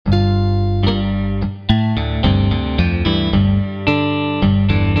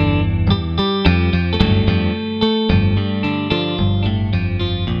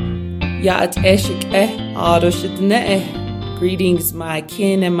Ya'at eshik Greetings, my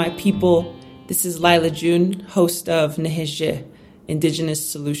kin and my people. This is Lila June, host of Nehije, Indigenous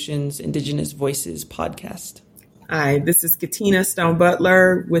Solutions, Indigenous Voices podcast. Hi, this is Katina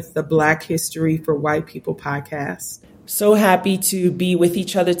Stone-Butler with the Black History for White People podcast. So happy to be with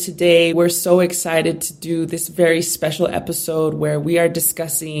each other today. We're so excited to do this very special episode where we are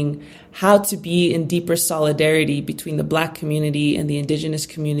discussing how to be in deeper solidarity between the Black community and the Indigenous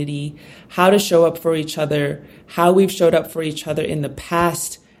community, how to show up for each other, how we've showed up for each other in the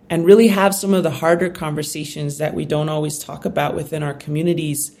past, and really have some of the harder conversations that we don't always talk about within our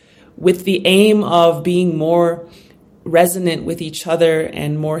communities, with the aim of being more resonant with each other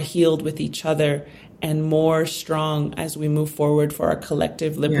and more healed with each other and more strong as we move forward for our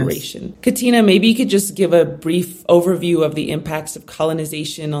collective liberation. Yes. Katina, maybe you could just give a brief overview of the impacts of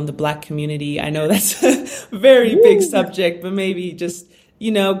colonization on the Black community. I know that's a very big subject, but maybe just,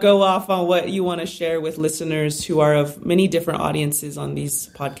 go off on what you want to share with listeners who are of many different audiences on these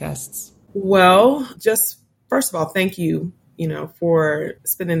podcasts. Well, just first of all, thank you, for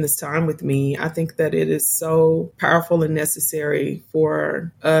spending this time with me. I think that it is so powerful and necessary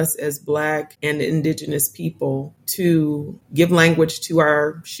for us as Black and Indigenous people to give language to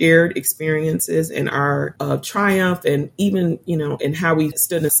our shared experiences and our triumph, and even, and how we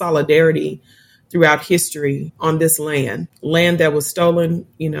stood in solidarity throughout history on this land that was stolen,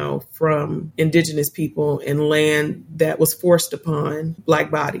 from Indigenous people, and land that was forced upon Black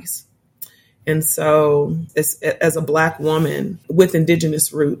bodies. And so as a Black woman with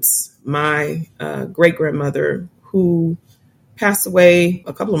Indigenous roots, my great-grandmother, who passed away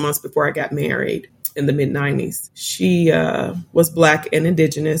a couple of months before I got married in the mid-90s, she was Black and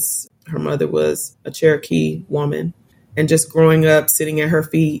Indigenous. Her mother was a Cherokee woman. And just growing up, sitting at her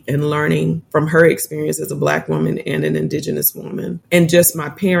feet and learning from her experience as a Black woman and an Indigenous woman. And just my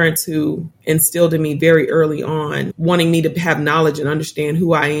parents, who instilled in me very early on, wanting me to have knowledge and understand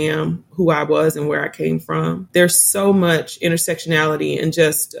who I am, who I was, and where I came from. There's so much intersectionality and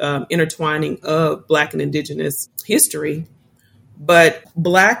just intertwining of Black and Indigenous history. But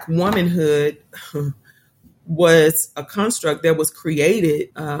Black womanhood was a construct that was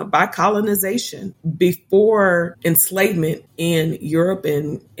created by colonization. Before enslavement in Europe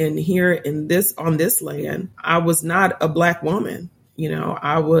and here on this land, I was not a Black woman.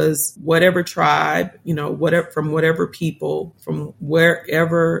 I was whatever tribe, from whatever people, from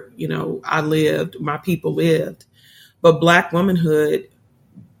wherever, I lived, my people lived. But Black womanhood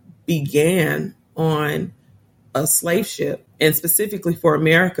began on a slave ship, and specifically for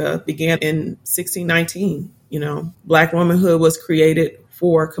America, began in 1619. Black womanhood was created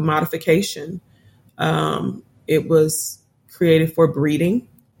for commodification. It was created for breeding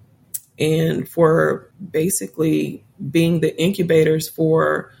and for basically being the incubators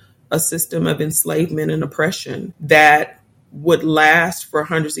for a system of enslavement and oppression that would last for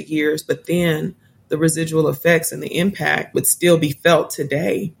hundreds of years, but then the residual effects and the impact would still be felt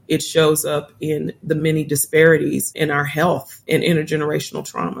today. It shows up in the many disparities in our health and intergenerational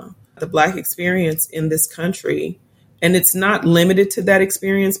trauma. The Black experience in this country, and it's not limited to that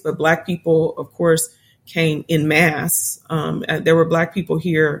experience, but Black people, of course, came in mass. There were Black people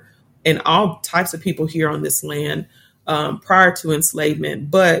here and all types of people here on this land prior to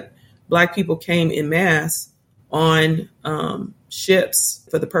enslavement, but Black people came in mass on ships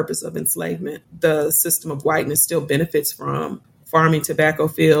for the purpose of enslavement. The system of whiteness still benefits from farming tobacco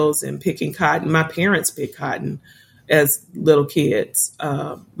fields and picking cotton. My parents picked cotton as little kids.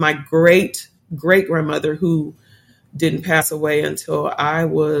 My great-grandmother, who didn't pass away until I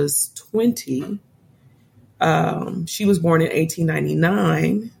was 20, she was born in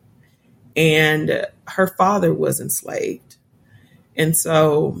 1899, and her father was enslaved. And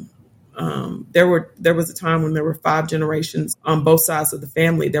so there was a time when there were 5 generations on both sides of the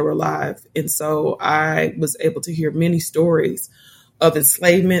family that were alive. And so I was able to hear many stories of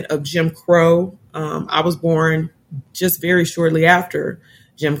enslavement, of Jim Crow. I was born just very shortly after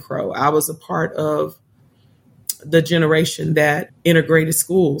Jim Crow. I was a part of the generation that integrated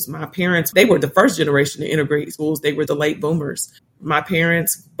schools. My parents, they were the first generation to integrate schools. They were the late boomers. My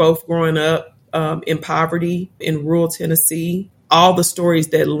parents, both growing up in poverty in rural Tennessee, all the stories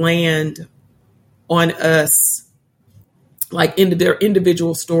that land on us, like their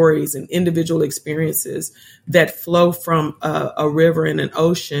individual stories and individual experiences that flow from a river and an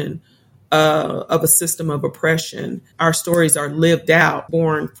ocean of a system of oppression. Our stories are lived out,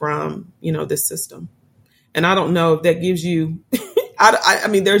 born from, this system. And I don't know if that gives you, I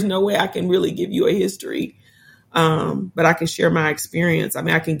mean, there's no way I can really give you a history, but I can share my experience. I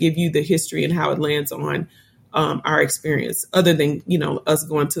mean, I can give you the history and how it lands on our experience, other than, us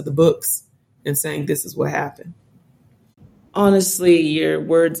going to the books and saying this is what happened. Honestly, your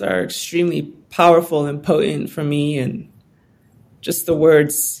words are extremely powerful and potent for me. And just the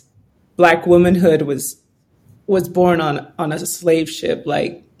words, Black womanhood was born on a slave ship,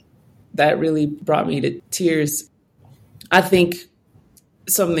 like that really brought me to tears. I think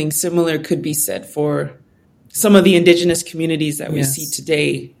something similar could be said for some of the indigenous communities that we see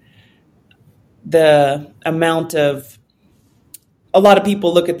today. The amount of, a lot of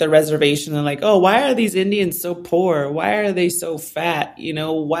people look at the reservation and like, oh, why are these Indians so poor? Why are they so fat?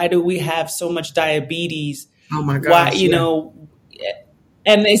 Why do we have so much diabetes? Oh my gosh. Why,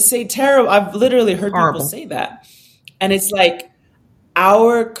 and they say terrible. I've literally heard people say that. And it's like,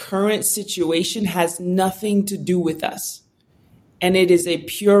 our current situation has nothing to do with us. And it is a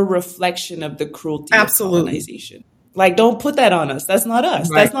pure reflection of the cruelty of colonization. Like, don't put that on us. That's not us.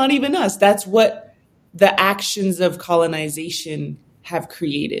 Right. That's not even us. That's what the actions of colonization have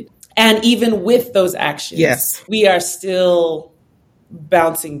created. And even with those actions, we are still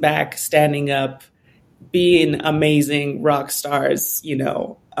bouncing back, standing up, being amazing rock stars,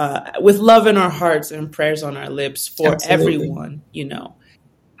 with love in our hearts and prayers on our lips for everyone,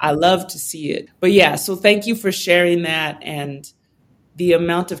 I love to see it. But yeah, so thank you for sharing that, and the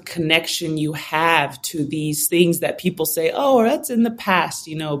amount of connection you have to these things that people say, oh, that's in the past,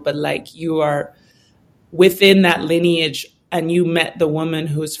 but like you are within that lineage and you met the woman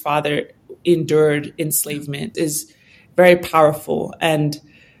whose father endured enslavement is very powerful. And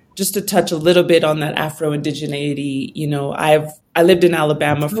just to touch a little bit on that Afro-Indigeneity, I lived in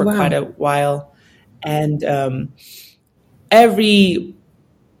Alabama for quite a while, and every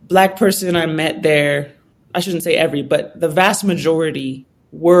Black person I met there, I shouldn't say every, but the vast majority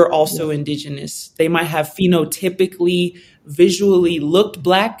were also Indigenous. They might have phenotypically, visually looked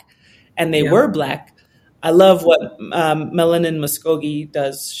Black, and they were Black. I love what Melanin Muskogee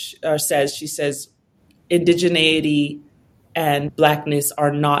says. She says, indigeneity and Blackness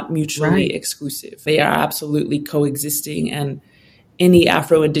are not mutually exclusive. They are absolutely coexisting. And any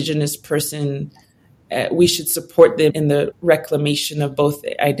Afro-Indigenous person, we should support them in the reclamation of both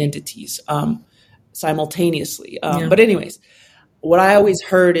identities simultaneously. But anyways, what I always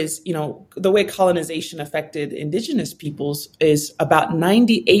heard is, the way colonization affected Indigenous peoples is about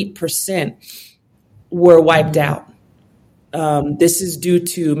 98% were wiped out. This is due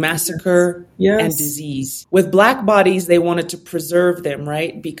to massacre and disease. With Black bodies, they wanted to preserve them,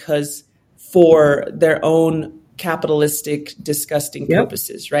 right? Because for their own capitalistic, disgusting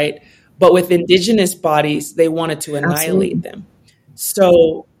purposes, right? But with Indigenous bodies, they wanted to annihilate them.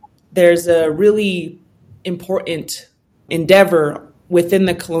 So there's a really important endeavor within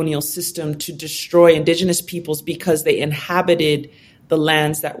the colonial system to destroy Indigenous peoples because they inhabited the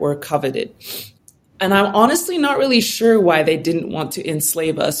lands that were coveted. And I'm honestly not really sure why they didn't want to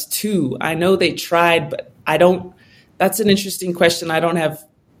enslave us too. I know they tried, but that's an interesting question. I don't have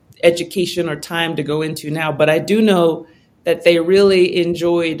education or time to go into now, but I do know that they really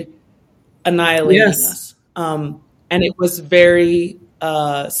enjoyed annihilating us. And it was very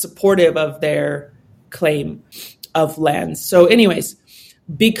supportive of their claim of land. So anyways,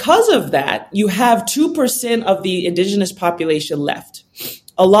 because of that, you have 2% of the Indigenous population left.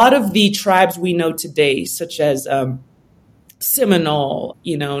 A lot of the tribes we know today, such as Seminole,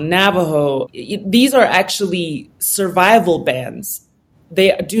 Navajo, these are actually survival bands.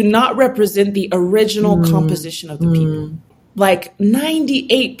 They do not represent the original composition of the people. Like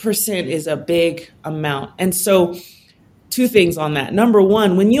 98% is a big amount. And so 2 things on that. Number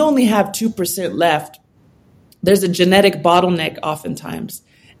one, when you only have 2% left, there's a genetic bottleneck oftentimes,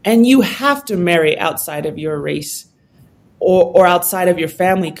 and you have to marry outside of your race or outside of your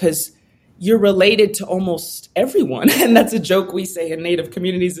family because you're related to almost everyone. And that's a joke we say in Native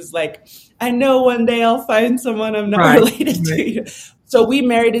communities is like, I know one day I'll find someone I'm not related to. So we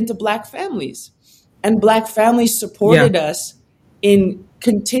married into Black families, and Black families supported us in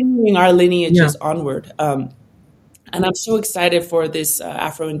continuing our lineages onward. And I'm so excited for this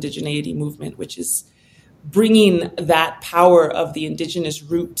Afro-Indigeneity movement, which is bringing that power of the Indigenous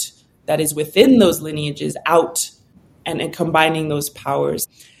root that is within those lineages out and combining those powers.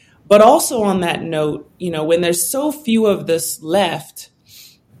 But also on that note, when there's so few of this left,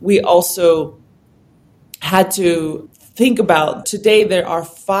 we also had to think about today there are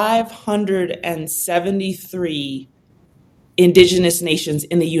 573 Indigenous nations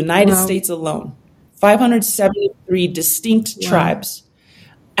in the United States alone. 573 distinct tribes.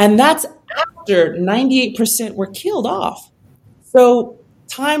 And that's after 98% were killed off. So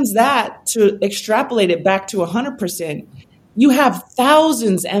times that to extrapolate it back to 100%, you have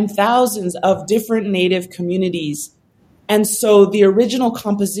thousands and thousands of different Native communities. And so the original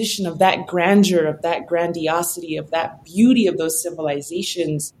composition of that grandeur, of that grandiosity, of that beauty of those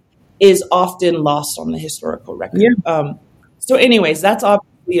civilizations is often lost on the historical record. Yeah. So anyways, that's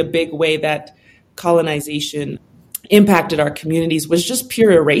obviously a big way that colonization impacted our communities, was just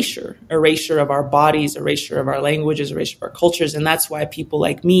pure erasure of our bodies, erasure of our languages, erasure of our cultures. And that's why people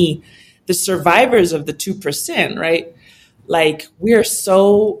like me, the survivors of the 2%, right? Like, we're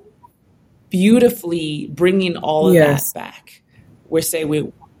so beautifully bringing all of Yes. that back. We're saying we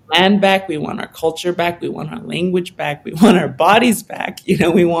want land back, we want our culture back, we want our language back, we want our bodies back. You know,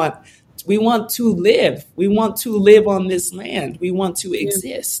 we want to live. We want to live on this land. We want to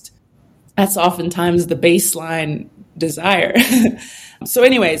exist. That's oftentimes the baseline desire. So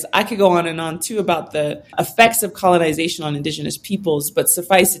anyways, I could go on and on too about the effects of colonization on Indigenous peoples, but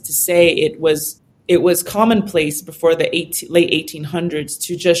suffice it to say, it was commonplace before the late 1800s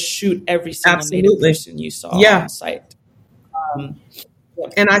to just shoot every single Native person you saw on site.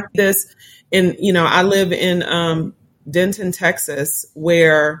 And I live in Denton, Texas,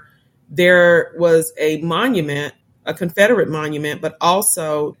 where there was a monument, a Confederate monument, but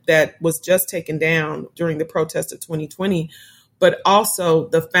also that was just taken down during the protest of 2020. But also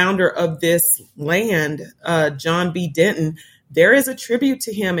the founder of this land, John B. Denton, there is a tribute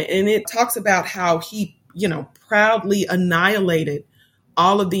to him, and it talks about how he, proudly annihilated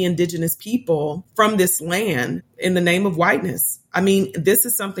all of the Indigenous people from this land in the name of whiteness. I mean, this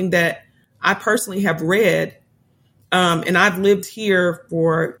is something that I personally have read, and I've lived here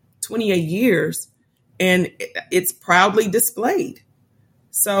for 28 years, and it's proudly displayed.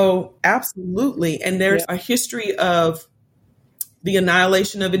 So absolutely. And there's a history of the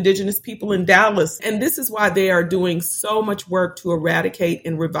annihilation of Indigenous people in Dallas. And this is why they are doing so much work to eradicate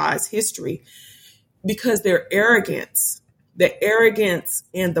and revise history, because their arrogance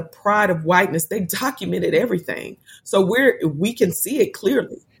and the pride of whiteness, they documented everything. So we can see it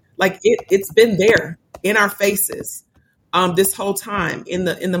clearly. Like it's been there in our faces this whole time in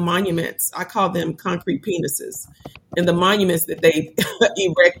the monuments. I call them concrete penises, in the monuments that they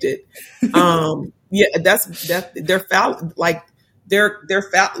erected. They're foul, like they're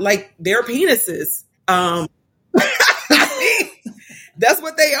foul, like their penises. I mean, that's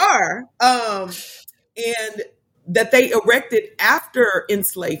what they are. And that they erected after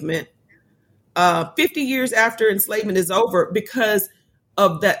enslavement, 50 years after enslavement is over, because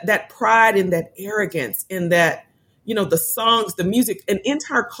of that pride and that arrogance and that, the songs, the music, an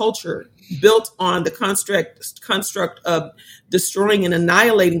entire culture built on the construct of destroying and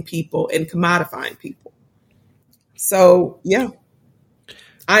annihilating people and commodifying people. So, yeah,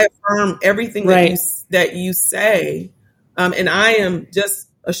 I affirm everything that you say. And I am just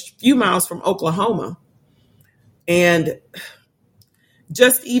a few miles from Oklahoma. And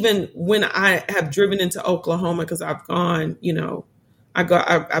just even when I have driven into Oklahoma, because I've gone,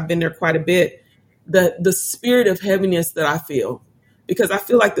 I've been there quite a bit, the spirit of heaviness that I feel, because I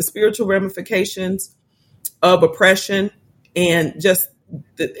feel like the spiritual ramifications of oppression and just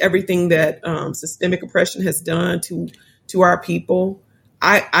everything that systemic oppression has done to our people,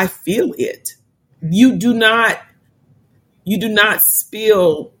 I feel it. You do not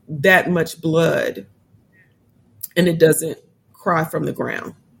spill that much blood and it doesn't cry from the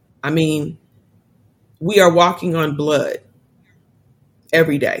ground. I mean, we are walking on blood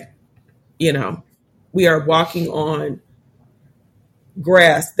every day. We are walking on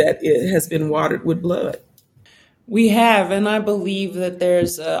grass that has been watered with blood. We have, and I believe that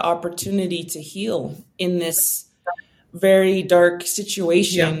there's an opportunity to heal in this very dark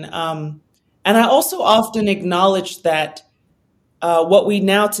situation. Yeah. And I also often acknowledge that what we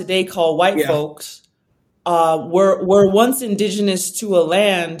now today call white folks were once indigenous to a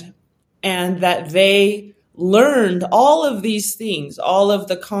land, and that they learned all of these things, all of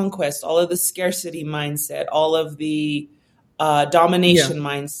the conquest, all of the scarcity mindset, all of the domination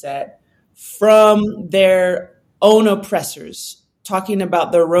mindset from their own oppressors, talking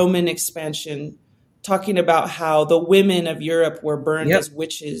about the Roman expansion, talking about how the women of Europe were burned as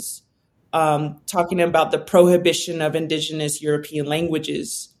witches, talking about the prohibition of indigenous European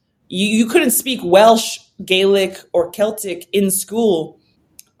languages. You couldn't speak Welsh, Gaelic, or Celtic in school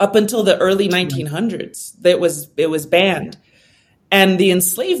up until the early 1900s. It was banned. And the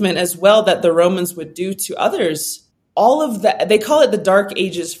enslavement as well that the Romans would do to others, all of that, they call it the Dark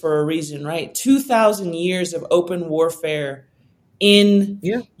Ages for a reason, right? 2,000 years of open warfare in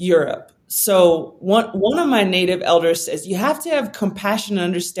Europe. So one of my Native elders says, you have to have compassion and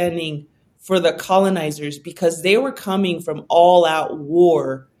understanding for the colonizers, because they were coming from all out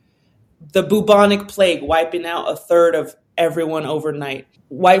war, the bubonic plague wiping out a third of everyone overnight.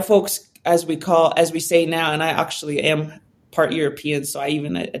 White folks, as we say now, and I actually am part European, so I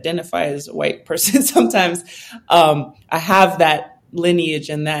even identify as a white person sometimes. I have that lineage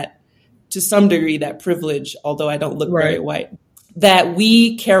and that, to some degree, that privilege, although I don't look very white, that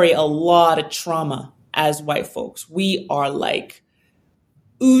we carry a lot of trauma as white folks. We are like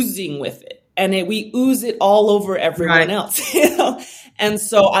oozing with it, and we ooze it all over everyone else, you know? And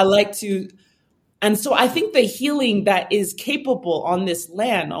so I think the healing that is capable on this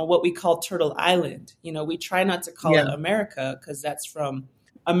land, on what we call Turtle Island, you know, we try not to call it America because that's from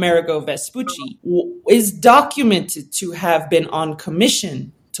Amerigo Vespucci, is documented to have been on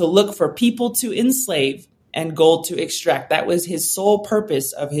commission to look for people to enslave and gold to extract. That was his sole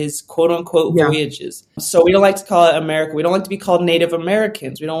purpose of his quote unquote voyages. So we don't like to call it America. We don't like to be called Native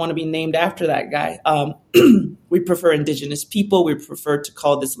Americans. We don't want to be named after that guy. We prefer Indigenous people. We prefer to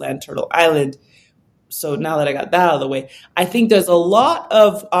call this land Turtle Island. So now that I got that out of the way, I think there's a lot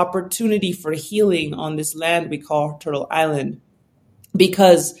of opportunity for healing on this land we call Turtle Island,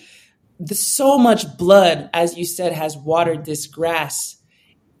 because so much blood, as you said, has watered this grass.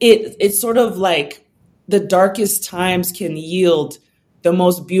 It's sort of like the darkest times can yield the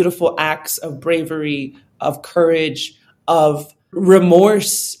most beautiful acts of bravery, of courage, of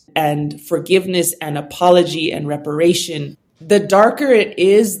remorse and forgiveness and apology and reparation. The darker it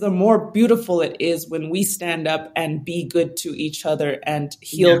is, the more beautiful it is when we stand up and be good to each other and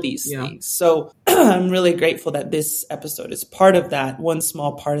heal these things. So I'm really grateful that this episode is part of that, one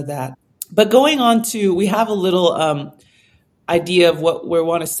small part of that. But going on to, we have a little idea of what we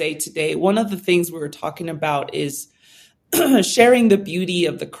want to say today. One of the things we were talking about is sharing the beauty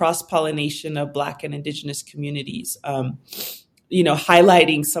of the cross-pollination of Black and Indigenous communities,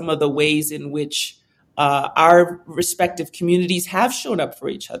 highlighting some of the ways in which our respective communities have shown up for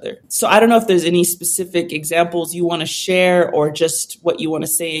each other. So I don't know if there's any specific examples you want to share, or just what you want to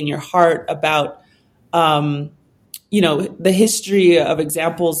say in your heart about, the history of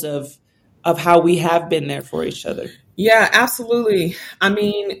examples of how we have been there for each other. Yeah, absolutely. I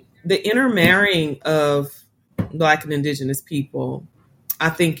mean, the intermarrying of Black and Indigenous people, I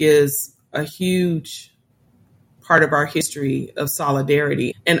think, is a huge part of our history of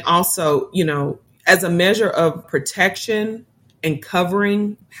solidarity. And also, as a measure of protection and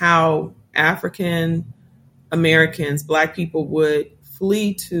covering how African Americans, Black people, would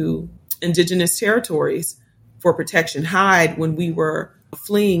flee to Indigenous territories for protection, hide when we were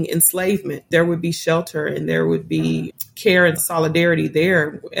fleeing enslavement. There would be shelter and there would be care and solidarity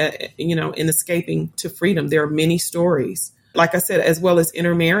there, in escaping to freedom. There are many stories, like I said, as well as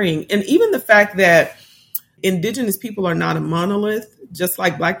intermarrying. And even the fact that Indigenous people are not a monolith, just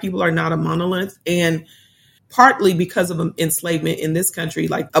like Black people are not a monolith. And partly because of enslavement in this country,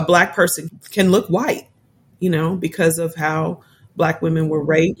 like a Black person can look white, because of how Black women were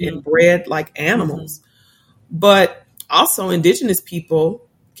raped and bred like animals. Mm-hmm. But also Indigenous people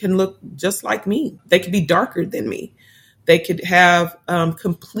can look just like me. They could be darker than me. They could have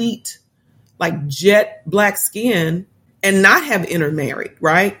complete like jet Black skin and not have intermarried,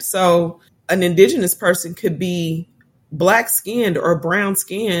 right? So an Indigenous person could be Black skinned or brown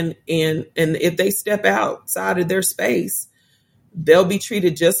skinned, and if they step outside of their space, they'll be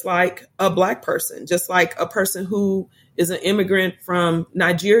treated just like a Black person, just like a person who is an immigrant from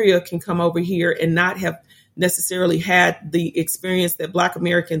Nigeria can come over here and not have necessarily had the experience that Black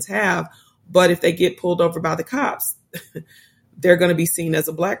Americans have. But if they get pulled over by the cops, they're going to be seen as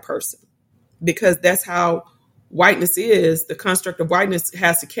a Black person, because that's how whiteness is. The construct of whiteness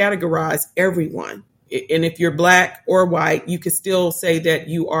has to categorize everyone. And if you're Black or white, you could still say that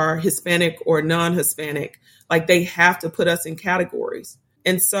you are Hispanic or non-Hispanic. Like, they have to put us in categories.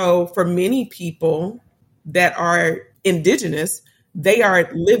 And so for many people that are Indigenous, they are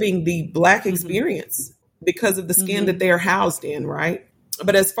living the Black experience because of the skin that they are housed in, right?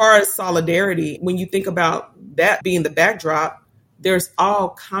 But as far as solidarity, when you think about that being the backdrop, there's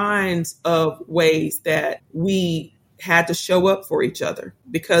all kinds of ways that we had to show up for each other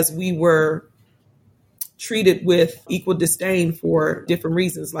because we were treated with equal disdain for different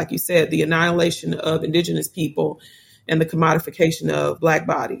reasons. Like you said, the annihilation of Indigenous people and the commodification of Black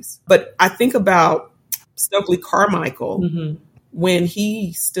bodies. But I think about Stokely Carmichael, when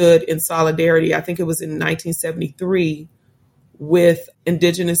he stood in solidarity, I think it was in 1973, with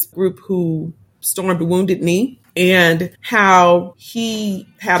Indigenous group who stormed Wounded Knee, and how he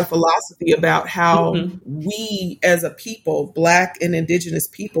had a philosophy about how we as a people, Black and Indigenous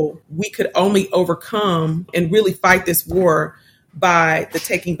people, we could only overcome and really fight this war by the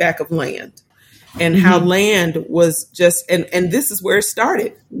taking back of land. And how land was just, and this is where it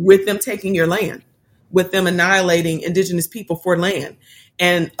started, with them taking your land. with them annihilating indigenous people for land,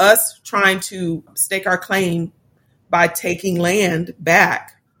 and us trying to stake our claim by taking land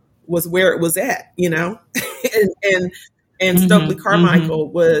back was where it was at, and Stokely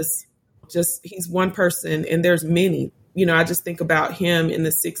Carmichael was just, he's one person and there's many. I just think about him in the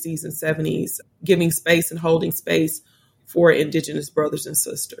 60s and 70s, giving space and holding space for indigenous brothers and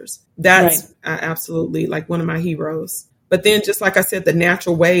sisters. That's absolutely like one of my heroes. But then, just like I said, the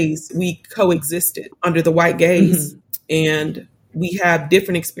natural ways we coexisted under the white gaze, and we have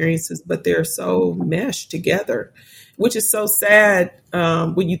different experiences, but they're so meshed together, which is so sad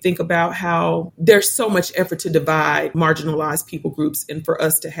when you think about how there's so much effort to divide marginalized people groups, and for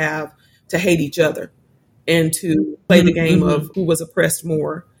us to hate each other and to play the game of who was oppressed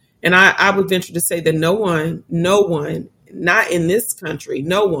more. And I would venture to say that no one, not in this country,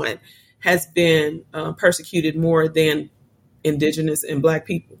 no one has been persecuted more than indigenous and Black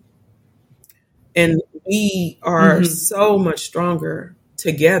people. And we are so much stronger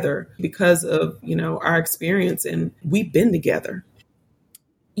together because of, our experience, and we've been together.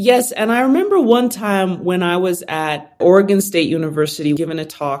 Yes. And I remember one time when I was at Oregon State University giving a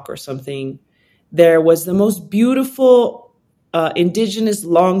talk or something, there was the most beautiful indigenous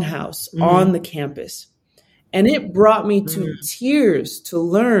longhouse on the campus. And it brought me to tears to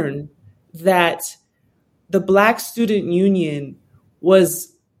learn that the Black Student Union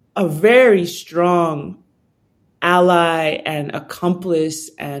was a very strong ally and accomplice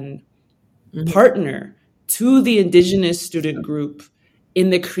and partner to the indigenous student group in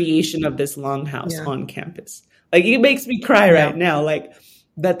the creation of this longhouse on campus. Like, it makes me cry right now, like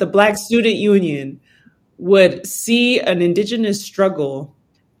that the Black Student Union would see an indigenous struggle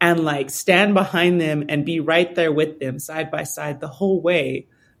and like stand behind them and be right there with them side by side the whole way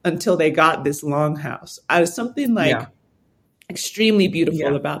until they got this longhouse. There's something like extremely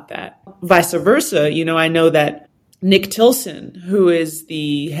beautiful about that. Vice versa, I know that Nick Tilson, who is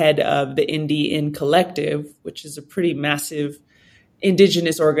the head of the Indie In Collective, which is a pretty massive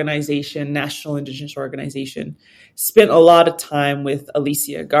indigenous organization, national indigenous organization, spent a lot of time with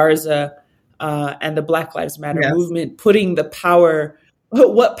Alicia Garza and the Black Lives Matter movement, putting the power,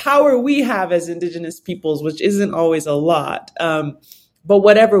 what power we have as indigenous peoples, which isn't always a lot, but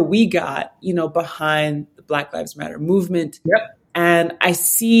whatever we got, behind the Black Lives Matter movement. And I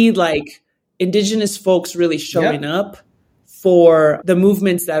see like indigenous folks really showing up for the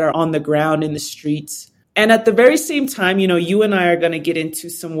movements that are on the ground in the streets. And at the very same time, you and I are going to get into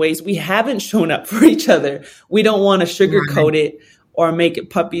some ways we haven't shown up for each other. We don't want to sugarcoat it or make it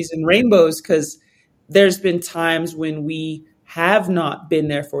puppies and rainbows, because there's been times when we have not been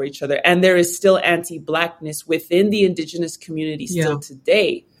there for each other. And there is still anti-Blackness within the indigenous community still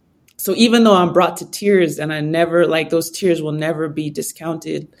today. So even though I'm brought to tears, and I never, like, those tears will never be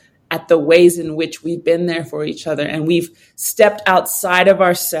discounted at the ways in which we've been there for each other. And we've stepped outside of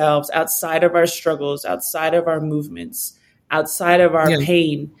ourselves, outside of our struggles, outside of our movements, outside of our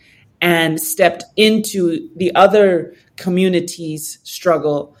pain, and stepped into the other community's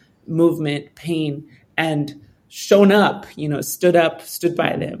struggle, movement, pain, and shown up, stood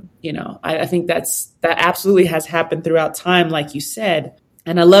by them. I think that absolutely has happened throughout time, like you said.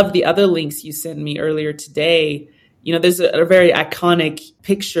 And I love the other links you sent me earlier today. There's a very iconic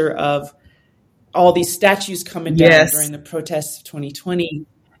picture of all these statues coming down during the protests of 2020.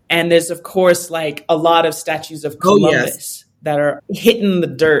 And there's, of course, like a lot of statues of Columbus that are hitting the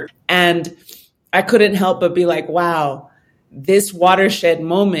dirt. And I couldn't help but be like, wow, this watershed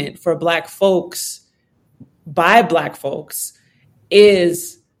moment for Black folks by Black folks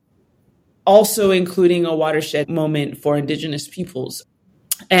is also including a watershed moment for indigenous peoples.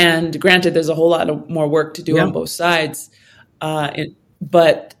 And granted, there's a whole lot of more work to do on both sides.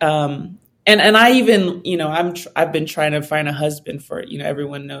 But I even, I've been trying to find a husband for,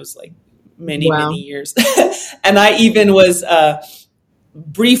 everyone knows, like many years. And I even was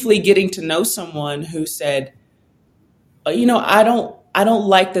briefly getting to know someone who said, I don't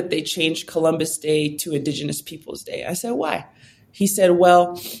like that they changed Columbus Day to Indigenous Peoples Day. I said, why? He said,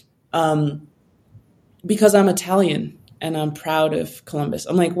 well, because I'm Italian and I'm proud of Columbus.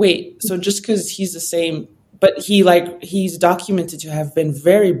 I'm like, wait, so just because he's the same, but he's documented to have been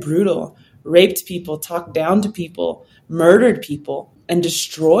very brutal, raped people, talked down to people, murdered people, and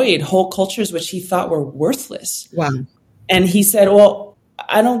destroyed whole cultures which he thought were worthless. Wow. And he said, well,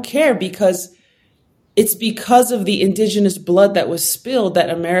 I don't care, because it's because of the indigenous blood that was spilled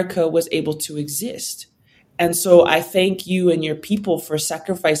that America was able to exist. And so I thank you and your people for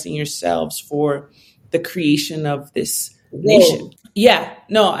sacrificing yourselves for the creation of this nation. Yeah,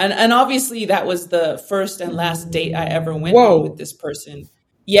 no. And obviously that was the first and last date I ever went on with this person.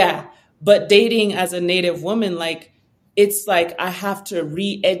 Yeah. But dating as a Native woman, like, it's like I have to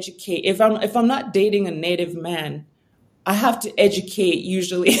re-educate. If I'm not dating a Native man, I have to educate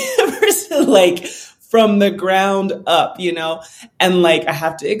usually a person like from the ground up, and like I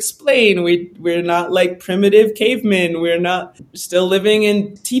have to explain we're not like primitive cavemen. We're not still living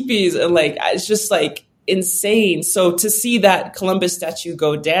in teepees, and like it's just like insane. So to see that Columbus statue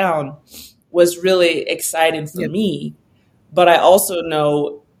go down was really exciting for me. But I also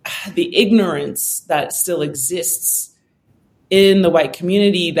know the ignorance that still exists in the white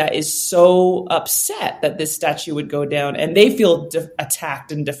community that is so upset that this statue would go down, and they feel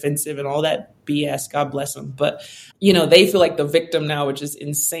attacked and defensive and all that BS. God bless them. But, they feel like the victim now, which is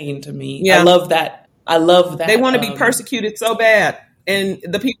insane to me. Yeah. I love that. They want to be persecuted so bad. And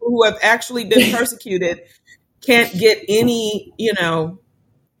the people who have actually been persecuted can't get any,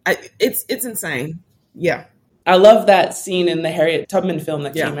 it's insane. Yeah. I love that scene in the Harriet Tubman film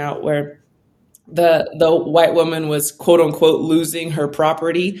that came out where the white woman was quote unquote losing her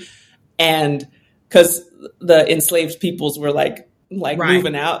property, and because the enslaved peoples were like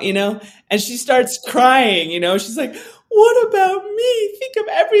moving out, and she starts crying, she's like, what about me? Think of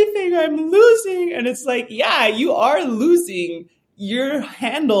everything I'm losing. And it's like, yeah, you are losing your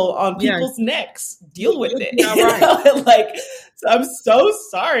handle on people's necks. Deal with it. Right. Like, I'm so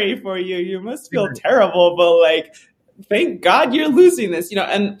sorry for you. You must feel terrible, but like, thank God you're losing this,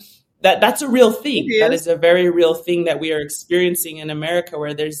 and that's a real thing. That is a very real thing that we are experiencing in America,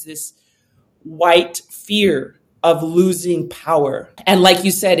 where there's this white fear of losing power. And like you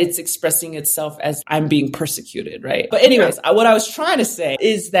said, it's expressing itself as I'm being persecuted, right? But anyways, what I was trying to say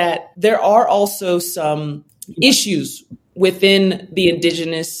is that there are also some issues within the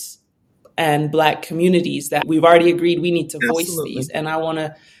Indigenous and Black communities that we've already agreed we need to voice these. And I want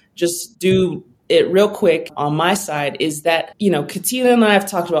to just do it real quick on my side is that, Katina and I have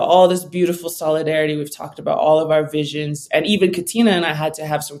talked about all this beautiful solidarity. We've talked about all of our visions. And even Katina and I had to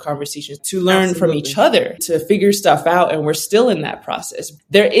have some conversations to learn from each other, to figure stuff out. And we're still in that process.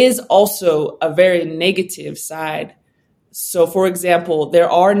 There is also a very negative side. So, for example,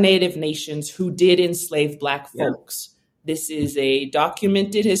 there are Native nations who did enslave Black folks. This is a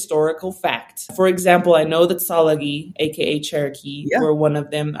documented historical fact. For example, I know that Tsalagi, aka Cherokee, were one of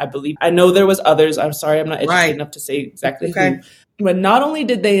them, I believe. I know there was others. I'm sorry, I'm not educated enough to say exactly who. But not only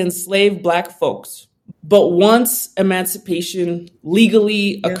did they enslave Black folks, but once emancipation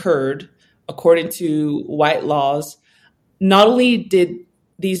legally occurred, according to white laws, not only did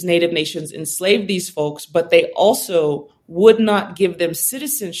these Native nations enslave these folks, but they also would not give them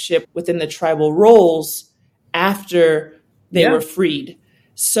citizenship within the tribal roles after they were freed.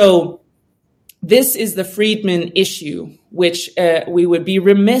 So this is the freedmen issue, which we would be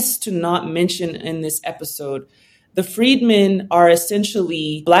remiss to not mention in this episode. The freedmen are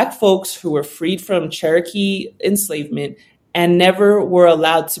essentially Black folks who were freed from Cherokee enslavement and never were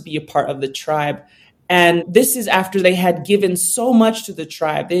allowed to be a part of the tribe. And this is after they had given so much to the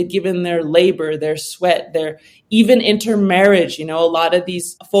tribe. They had given their labor, their sweat, their even intermarriage. A lot of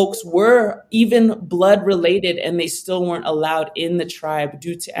these folks were even blood related, and they still weren't allowed in the tribe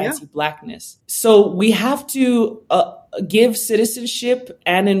due to anti-Blackness. So we have to give citizenship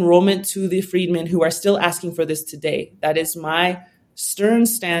and enrollment to the freedmen who are still asking for this today. That is my stern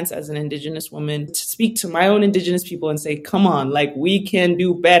stance as an Indigenous woman, to speak to my own Indigenous people and say, come on, like, we can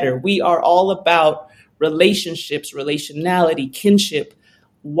do better. We are all about relationships, relationality, kinship.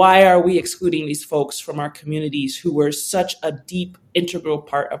 Why are we excluding these folks from our communities who were such a deep, integral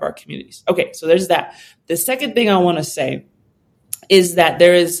part of our communities? Okay, so there's that. The second thing I want to say is that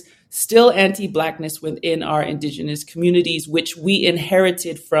there is still anti-Blackness within our Indigenous communities, which we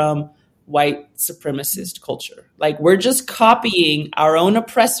inherited from white supremacist culture. Like, we're just copying our own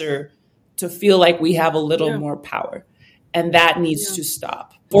oppressor to feel like we have a little more power. And that needs to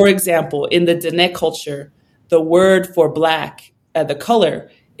stop. For example, in the Dene culture, the word for Black, the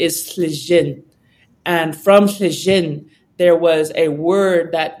color, is Tlijin. And from Tlijin, there was a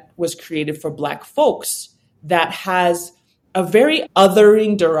word that was created for Black folks that has a very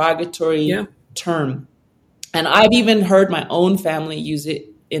othering, derogatory term. And I've even heard my own family use it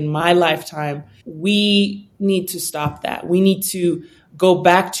in my lifetime. We need to stop that. We need to go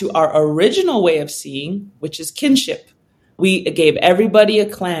back to our original way of seeing, which is kinship. We gave everybody a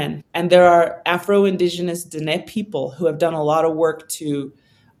clan, and there are Afro-Indigenous Dene people who have done a lot of work to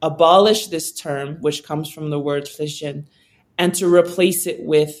abolish this term, which comes from the word Tlijin, and to replace it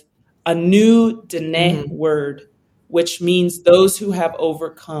with a new Dene word, which means those who have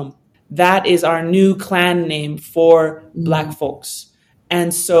overcome. That is our new clan name for Black folks.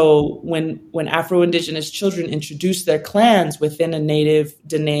 And so when Afro-Indigenous children introduce their clans within a native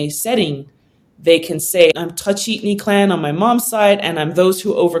Dene setting, they can say, I'm Tachitni clan on my mom's side, and I'm those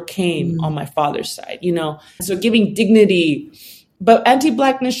who overcame on my father's side, you know? So giving dignity. But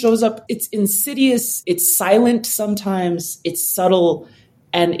anti-Blackness shows up, it's insidious, it's silent sometimes, it's subtle,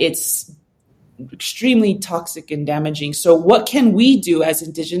 and it's extremely toxic and damaging. So what can we do as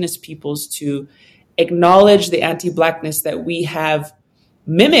Indigenous peoples to acknowledge the anti-Blackness that we have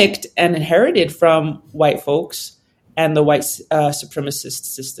mimicked and inherited from white folks and the white supremacist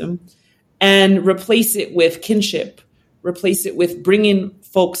system, and replace it with kinship, replace it with bringing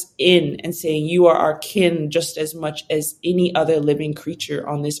folks in and saying, you are our kin just as much as any other living creature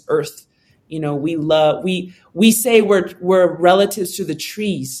on this earth. You know, we say we're relatives to the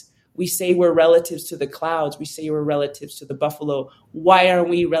trees. We say we're relatives to the clouds. We say we're relatives to the buffalo. Why aren't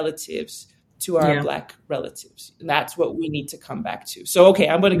we relatives to our Black relatives? And that's what we need to come back to. So, okay,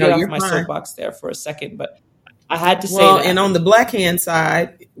 I'm going to get off my soapbox there for a second, but I had to say that. And on the Black hand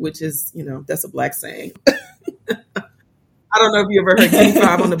side, which is, you know, that's a Black saying. I don't know if you ever heard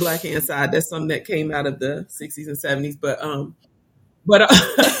 25 on the Black hand side. That's something that came out of the 60s and 70s. But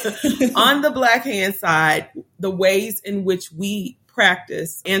on the Black hand side, the ways in which we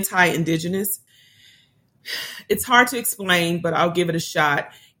practice anti-Indigenous, it's hard to explain, but I'll give it a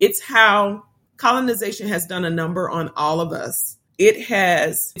shot. It's how colonization has done a number on all of us. It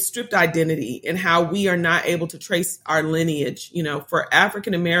has stripped identity and how we are not able to trace our lineage. You know, for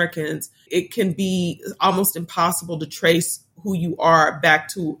African Americans, it can be almost impossible to trace who you are back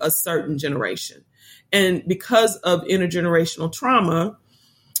to a certain generation. And because of intergenerational trauma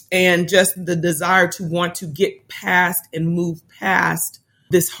and just the desire to want to get past and move past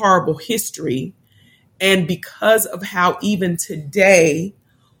this horrible history, and because of how even today,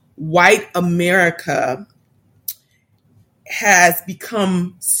 white America has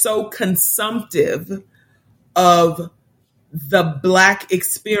become so consumptive of the Black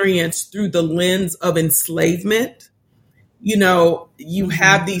experience through the lens of enslavement. You know, you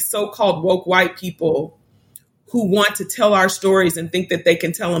have these so-called woke white people who want to tell our stories and think that they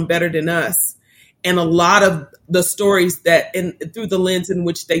can tell them better than us. And a lot of the stories that through the lens in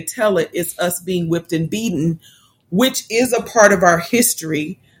which they tell it is us being whipped and beaten, which is a part of our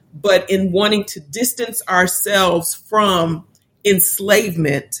history. But in wanting to distance ourselves from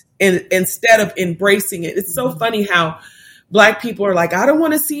enslavement and instead of embracing it, it's so funny how Black people are like, I don't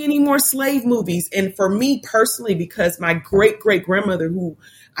want to see any more slave movies. And for me personally, because my great grandmother, who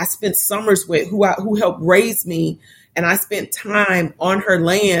I spent summers with, who helped raise me, and I spent time on her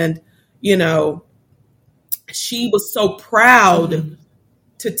land, you know, she was so proud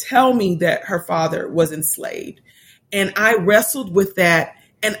to tell me that her father was enslaved. And I wrestled with that.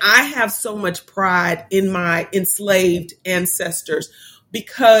 And I have so much pride in my enslaved ancestors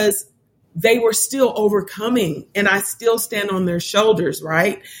because they were still overcoming, and I still stand on their shoulders,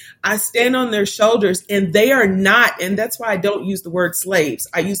 right? I stand on their shoulders, and they are not, and that's why I don't use the word slaves.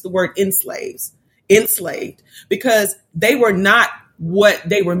 I use the word enslaved, because they were not what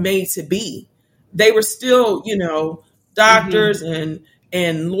they were made to be. They were still, you know, doctors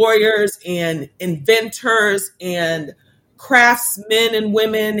and lawyers and inventors and craftsmen and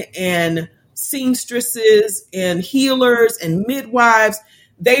women and seamstresses and healers and midwives.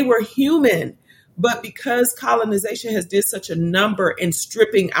 They were human. But because colonization has did such a number in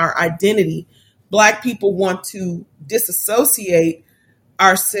stripping our identity, Black people want to disassociate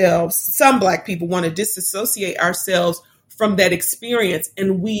ourselves. Some Black people want to disassociate ourselves from that experience.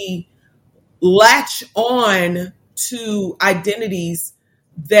 And we latch on to identities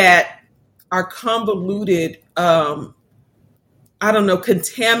that are convoluted,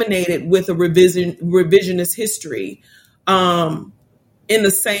 contaminated with a revisionist history, in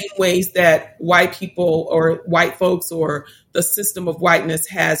the same ways that white people or white folks or the system of whiteness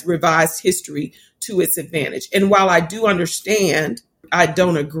has revised history to its advantage. And while I do understand, I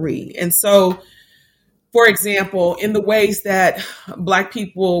don't agree. And so, for example, in the ways that Black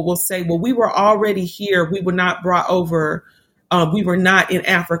people will say, well, we were already here. We were not brought over. We were not in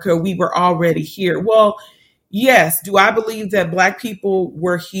Africa. We were already here. Well, yes. Do I believe that Black people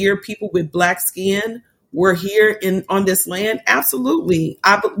were here? People with Black skin were here on this land? Absolutely.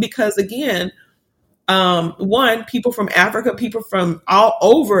 Because again, one, people from Africa, people from all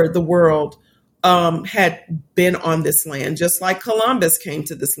over the world had been on this land, just like Columbus came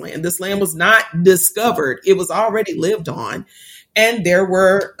to this land. This land was not discovered. It was already lived on. And there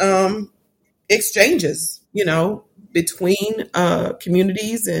were exchanges, you know, between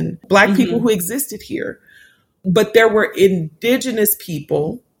communities and Black people who existed here. But there were Indigenous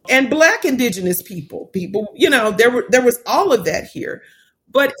people and Black Indigenous people, you know, there was all of that here.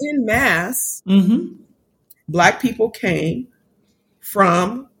 But in mass, Mm-hmm. Black people came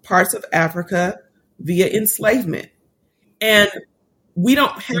from parts of Africa via enslavement. And we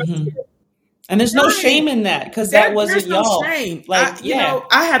don't have to, Mm-hmm. And there's no right. shame in that because that wasn't There's no y'all. shame. Like, yeah.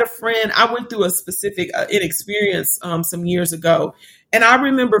 I had a friend. I went through a specific inexperience some years ago, and I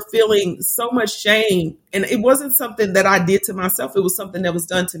remember feeling so much shame. And it wasn't something that I did to myself; it was something that was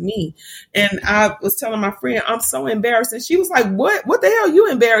done to me. And I was telling my friend, "I'm so embarrassed," and she was like, "What? What the hell are you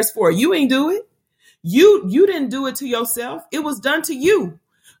embarrassed for? You ain't do it. You didn't do it to yourself. It was done to you."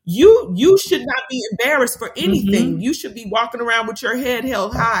 You should not be embarrassed for anything. Mm-hmm. You should be walking around with your head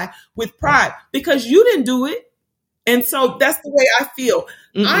held high with pride because you didn't do it. And so that's the way I feel.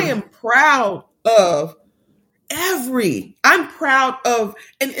 I Mm-mm. am proud of I'm proud of,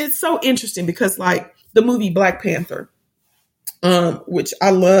 and it's so interesting because like the movie Black Panther, which I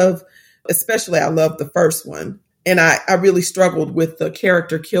love, especially I love the first one. And I really struggled with the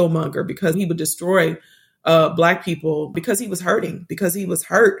character Killmonger because he would destroy Black people because he was hurting, because he was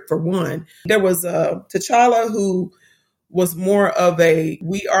hurt for one. There was T'Challa who was more of a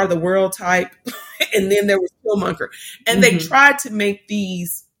we are the world type. And then there was Killmonger. And they Mm-hmm. tried to make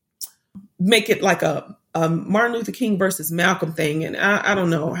it like a Martin Luther King versus Malcolm thing. And I don't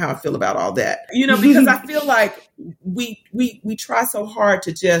know how I feel about all that, because I feel like we try so hard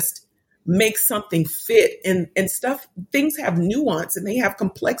to just make something fit and stuff. Things have nuance and they have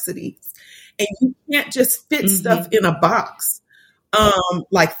complexities, and you can't just fit stuff Mm-hmm. in a box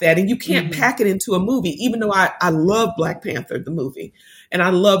like that. And you can't Mm-hmm. pack it into a movie, even though I love Black Panther, the movie, and I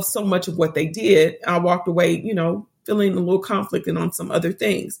love so much of what they did. I walked away, feeling a little conflicted on some other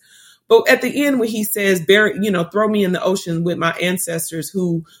things. But at the end, when he says, bury, throw me in the ocean with my ancestors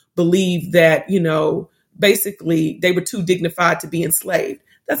who believed that, basically they were too dignified to be enslaved.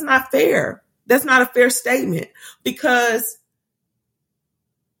 That's not fair. That's not a fair statement because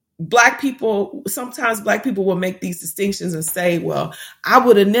sometimes Black people will make these distinctions and say, well, I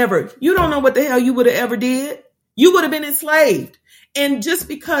would have never, you don't know what the hell you would have ever did. You would have been enslaved. And just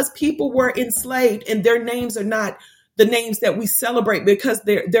because people were enslaved and their names are not the names that we celebrate because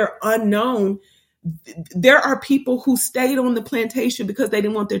they're unknown, there are people who stayed on the plantation because they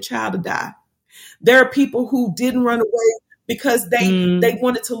didn't want their child to die. There are people who didn't run away because they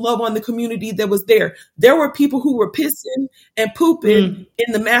wanted to love on the community that was there. There were people who were pissing and pooping Mm-hmm.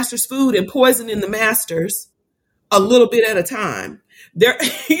 in the master's food and poisoning the masters a little bit at a time. There,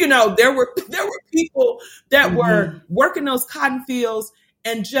 there were people that were Mm-hmm. working those cotton fields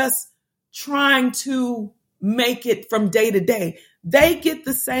and just trying to make it from day to day. They get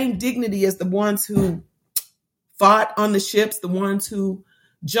the same dignity as the ones who fought on the ships, the ones who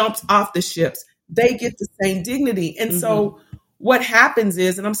jumped off the ships. They get the same dignity. And Mm-hmm. so what happens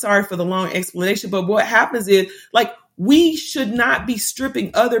is, and I'm sorry for the long explanation, but what happens is like we should not be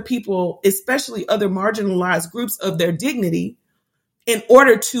stripping other people, especially other marginalized groups, of their dignity in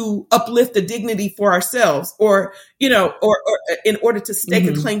order to uplift the dignity for ourselves or in order to stake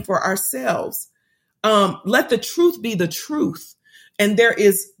a Mm-hmm. claim for ourselves. Let the truth be the truth. And there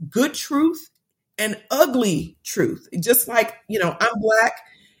is good truth and ugly truth. Just like, I'm Black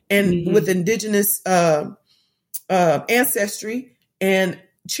and with Mm-hmm. Indigenous ancestry and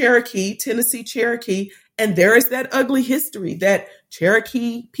Cherokee, Tennessee Cherokee. And there is that ugly history that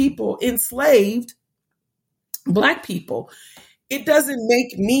Cherokee people enslaved Black people. It doesn't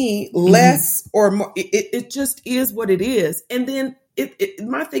make me Mm-hmm. less or more. It just is what it is. And then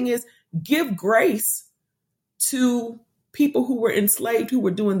my thing is give grace to people who were enslaved, who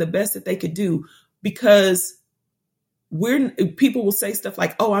were doing the best that they could do, because people will say stuff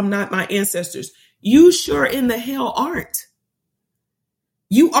like, oh, I'm not my ancestors. You sure in the hell aren't.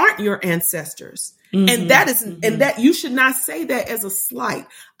 You aren't your ancestors. And Mm-hmm. that you should not say that as a slight.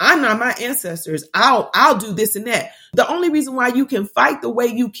 I'm not my ancestors. I'll do this and that. The only reason why you can fight the way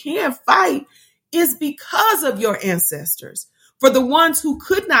you can fight is because of your ancestors. For the ones who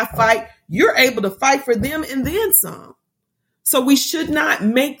could not fight, you're able to fight for them and then some. So we should not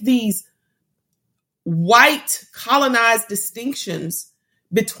make these white colonized distinctions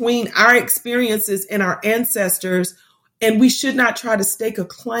between our experiences and our ancestors. And we should not try to stake a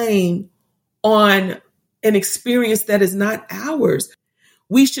claim on an experience that is not ours.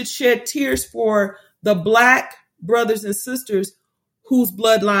 We should shed tears for the Black brothers and sisters whose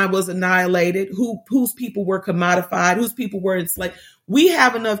bloodline was annihilated, whose people were commodified, whose people were enslaved. We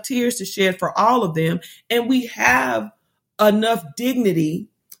have enough tears to shed for all of them, and we have enough dignity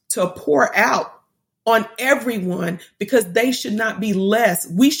to pour out on everyone because they should not be less.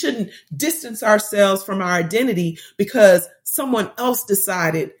 We shouldn't distance ourselves from our identity because someone else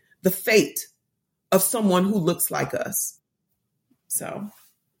decided the fate of someone who looks like us. So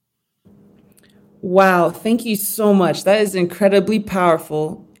Wow, thank you so much. That is incredibly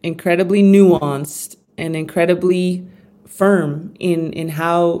powerful, incredibly nuanced, and incredibly firm in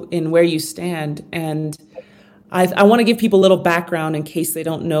how in where you stand. And I want to give people a little background in case they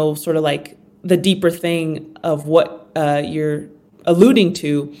don't know sort of like the deeper thing of what you're alluding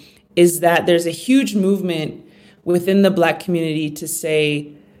to is that there's a huge movement within the Black community to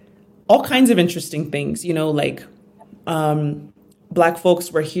say all kinds of interesting things, you know, like Black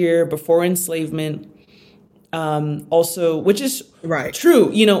folks were here before enslavement, also, which is Right.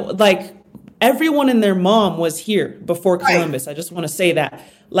 true, you know, like everyone and their mom was here before Right. Columbus. I just want to say that.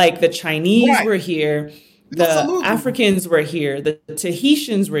 Like the Chinese Right. were here, the Absolutely. Africans were here, the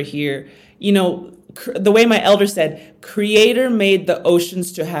Tahitians were here. You know, the way my elder said, Creator made the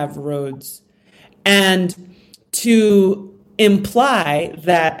oceans to have roads. And to imply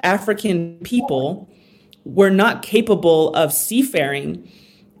that African people were not capable of seafaring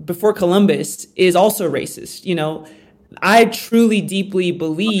before Columbus is also racist. You know, I truly deeply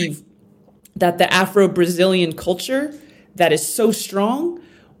believe that the Afro-Brazilian culture that is so strong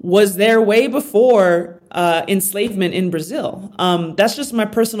was there way before enslavement in Brazil. That's just my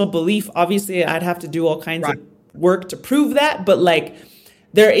personal belief. Obviously, I'd have to do all kinds Right. of work to prove that, but like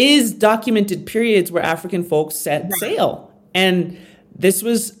there is documented periods where African folks set Right. sail, and this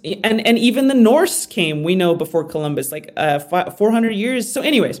was and even the Norse came. We know before Columbus, like 400 years. So,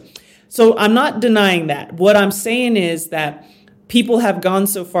 anyways, so I'm not denying that. What I'm saying is that people have gone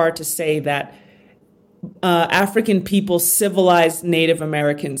so far to say that African people civilized Native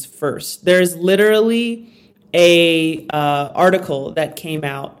Americans first. There's literally a article that came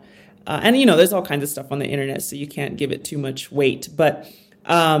out, and you know, there's all kinds of stuff on the internet, so you can't give it too much weight. But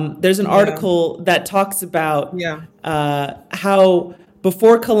there's an Yeah. article that talks about Yeah. how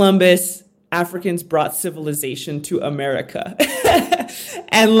before Columbus, Africans brought civilization to America,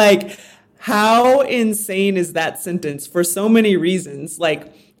 and like, how insane is that sentence for so many reasons?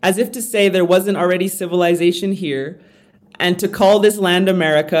 Like, as if to say there wasn't already civilization here, and to call this land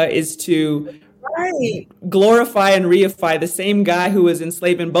America is to Right. glorify and reify the same guy who was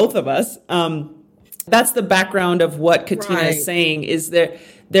enslaving both of us. That's the background of what Katina is Right. saying. Is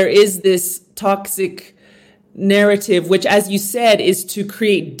there is this toxic narrative, which, as you said, is to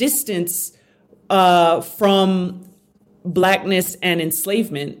create distance from Blackness and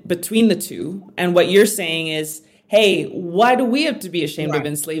enslavement between the two. And what you're saying is, hey, why do we have to be ashamed of Right.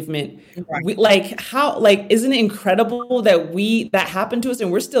 enslavement? Right. Like, isn't it incredible that that happened to us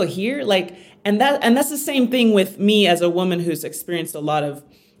and we're still here? Like, and that's the same thing with me as a woman who's experienced a lot of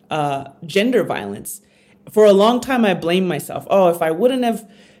gender violence. For a long time, I blamed myself. Oh, if I wouldn't have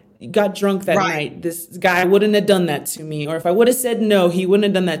got drunk that Right. night, this guy wouldn't have done that to me. Or if I would have said no, he wouldn't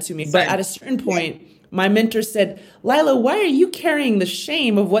have done that to me. But Same. at a certain point, my mentor said, Lila, why are you carrying the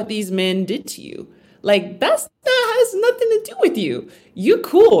shame of what these men did to you? Like, that has nothing to do with you. You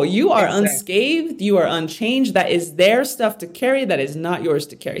cool. You are Exactly. unscathed. You are unchanged. That is their stuff to carry. That is not yours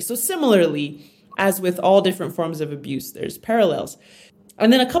to carry. So similarly, as with all different forms of abuse, there's parallels.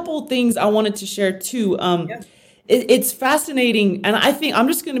 And then a couple of things I wanted to share too. Yeah. It's fascinating. And I think I'm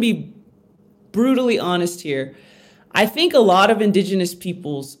just going to be brutally honest here. I think a lot of Indigenous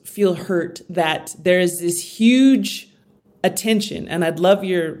peoples feel hurt that there is this huge attention, and I'd love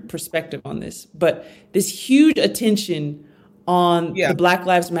your perspective on this, but this huge attention on Yeah. the Black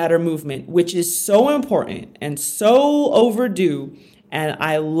Lives Matter movement, which is so important and so overdue. And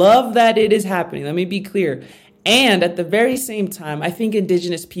I love that it is happening. Let me be clear. And at the very same time, I think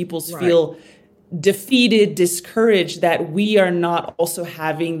Indigenous peoples Right. feel defeated, discouraged that we are not also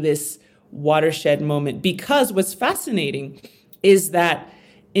having this watershed moment. Because what's fascinating is that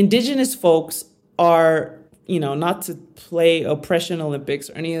Indigenous folks are, you know, not to play oppression Olympics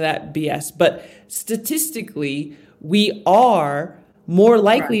or any of that BS, but statistically, we are more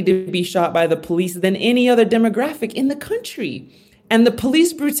likely to be shot by the police than any other demographic in the country. And the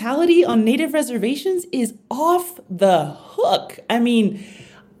police brutality on Native reservations is off the hook. I mean,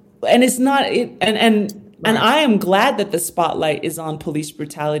 and it's not it, and I am glad that the spotlight is on police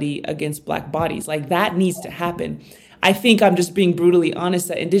brutality against Black bodies. Like, that needs to happen. I think I'm just being brutally honest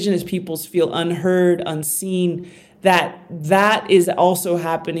that Indigenous peoples feel unheard, unseen, that is also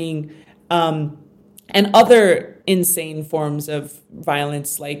happening, and other insane forms of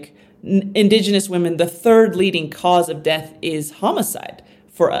violence, like Indigenous women. The third leading cause of death is homicide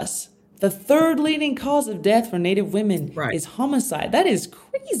for us. The third leading cause of death for Native women Right. is homicide. That is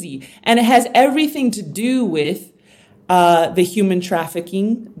crazy. And it has everything to do with the human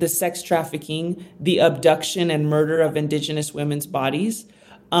trafficking, the sex trafficking, the abduction and murder of Indigenous women's bodies,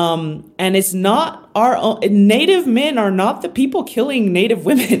 And it's not our own, Native men are not the people killing Native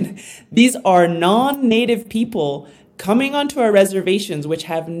women. These are non-Native people coming onto our reservations, which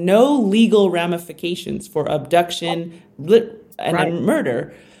have no legal ramifications for abduction and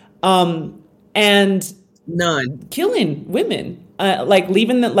murder, and None. killing women, like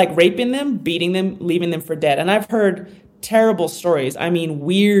leaving them, like raping them, beating them, leaving them for dead. And I've heard terrible stories. I mean,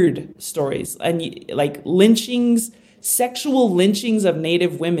 weird stories, and like lynchings, sexual lynchings of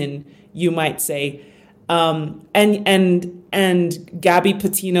Native women, you might say. And Gabby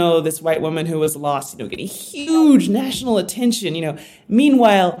Patino, this white woman who was lost, getting huge national attention.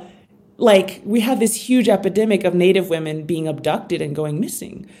 Meanwhile, like we have this huge epidemic of Native women being abducted and going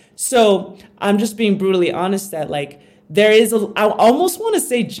missing. So I'm just being brutally honest that like there is I almost want to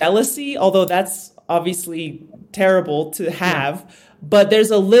say jealousy, although that's obviously terrible to have. Yeah. But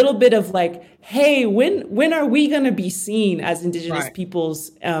there's a little bit of like, hey, when are we going to be seen as Indigenous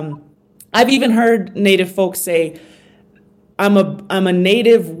peoples? I've even heard Native folks say, I'm a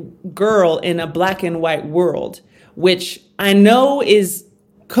Native girl in a black and white world, which I know is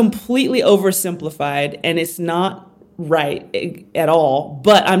completely oversimplified and it's not right at all.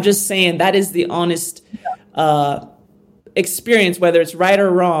 But I'm just saying that is the honest experience, whether it's right or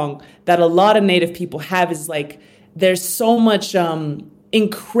wrong, that a lot of Native people have, is like there's so much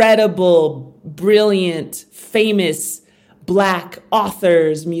incredible, brilliant, famous Black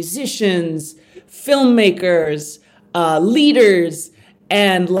authors, musicians, filmmakers, leaders,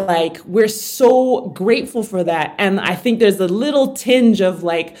 and like we're so grateful for that. And I think there's a little tinge of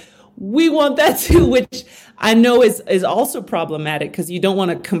like, we want that too, which I know is also problematic because you don't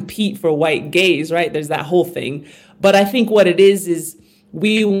want to compete for white gaze, right? There's that whole thing. But I think what it is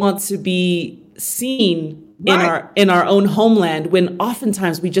we want to be seen in our own homeland when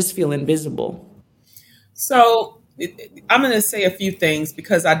oftentimes we just feel invisible. So I'm going to say a few things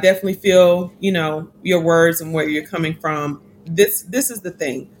because I definitely feel, your words and where you're coming from. This is the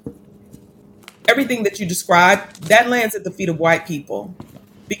thing. Everything that you described, that lands at the feet of white people,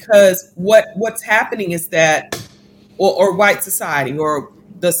 because what's happening is that, or white society or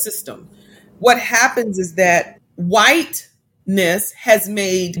the system, what happens is that whiteness has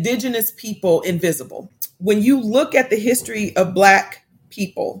made Indigenous people invisible. When you look at the history of Black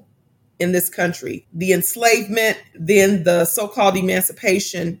people in this country, the enslavement, then the so-called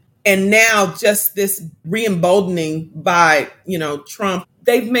emancipation, and now just this re-emboldening by, Trump,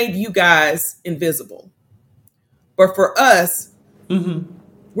 they've made you guys invisible. But for us,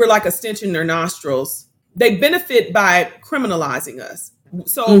 we're like a stench in their nostrils. They benefit by criminalizing us.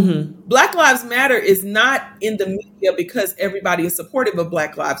 So Black Lives Matter is not in the media because everybody is supportive of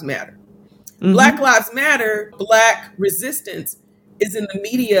Black Lives Matter. Black Lives Matter, Black resistance is in the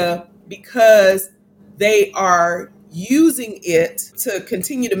media because they are using it to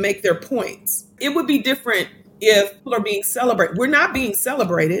continue to make their points. It would be different if people are being celebrated. We're not being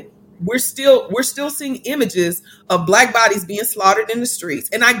celebrated. We're still seeing images of Black bodies being slaughtered in the streets.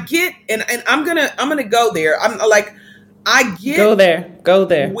 And I get, and I'm gonna go there. I get go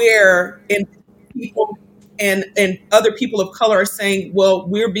there where people and other people of color are saying, well,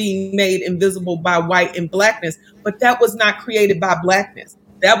 we're being made invisible by white and Blackness, but that was not created by Blackness.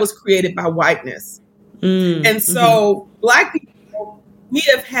 That was created by whiteness. And so Black people, we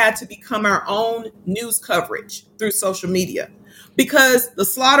have had to become our own news coverage through social media, because the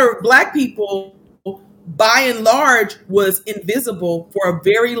slaughter of Black people, by and large, was invisible for a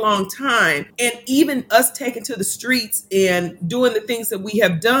very long time. And even us taking to the streets and doing the things that we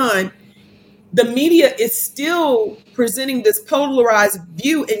have done, the media is still presenting this polarized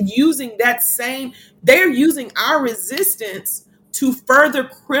view and using they're using our resistance to further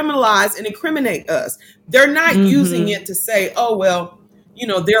criminalize and incriminate us. They're not using it to say, oh, well,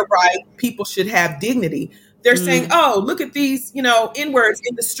 they're right. People should have dignity. They're saying, oh, look at these, N-words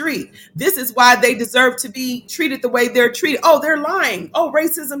in the street. This is why they deserve to be treated the way they're treated. Oh, they're lying. Oh,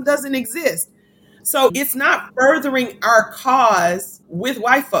 racism doesn't exist. So it's not furthering our cause with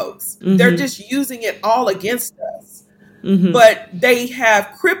white folks. They're just using it all against us. But they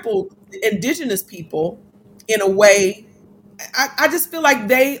have crippled Indigenous people in a way. I just feel like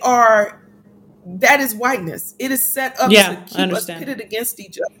that is whiteness. It is set up to keep us pitted against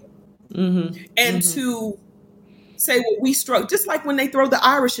each other. And to say, well, we struggle, just like when they throw the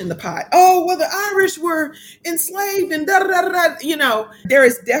Irish in the pot. Oh, well, the Irish were enslaved and da-da-da-da-da. There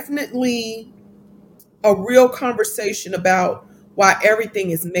is definitely a real conversation about why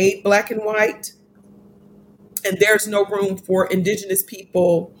everything is made black and white. And there's no room for Indigenous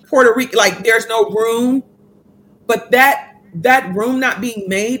people. Puerto Rico, there's no room. But that room not being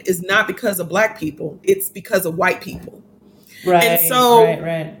made is not because of Black people. It's because of white people. And Right, so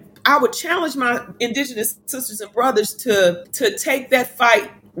right. I would challenge my Indigenous sisters and brothers to take that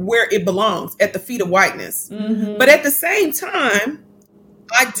fight where it belongs, at the feet of whiteness. But at the same time,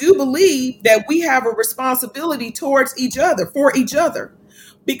 I do believe that we have a responsibility towards each other, for each other,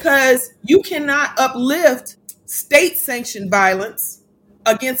 because you cannot uplift state sanctioned violence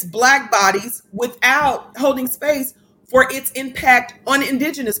against Black bodies without holding space for its impact on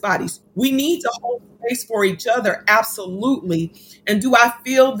Indigenous bodies. We need to hold space for each other, absolutely. And do I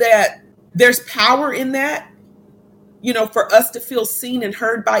feel that there's power in that? For us to feel seen and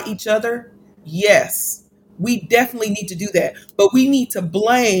heard by each other? Yes, we definitely need to do that. But we need to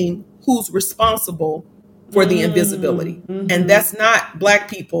blame who's responsible for the invisibility. And that's not Black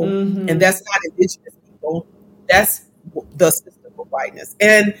people, and that's not Indigenous people. That's the system of whiteness.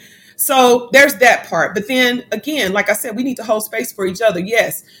 And so there's that part. But then again, like I said, we need to hold space for each other.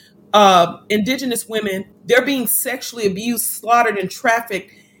 Yes, Indigenous women, they're being sexually abused, slaughtered, and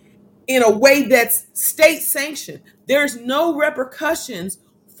trafficked in a way that's state sanctioned. There's no repercussions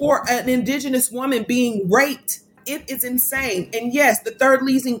for an Indigenous woman being raped. It is insane. And yes, the third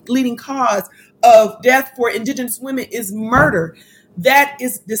leading cause of death for Indigenous women is murder. That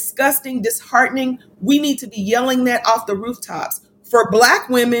is disgusting, disheartening. We need to be yelling that off the rooftops. For Black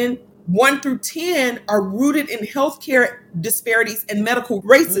women, 1 through 10 are rooted in healthcare disparities and medical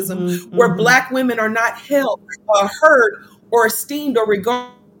racism, where Black women are not held, heard, or esteemed or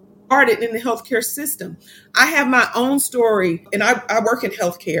regarded in the healthcare system. I have my own story, and I work in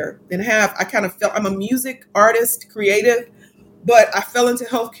healthcare, and I'm a music artist, creative, but I fell into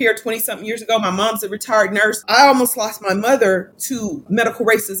healthcare 20 something years ago. My mom's a retired nurse. I almost lost my mother to medical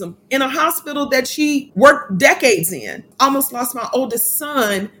racism in a hospital that she worked decades in. Almost lost my oldest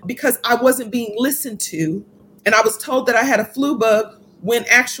son because I wasn't being listened to. And I was told that I had a flu bug when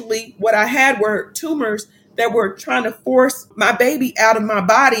actually what I had were tumors that were trying to force my baby out of my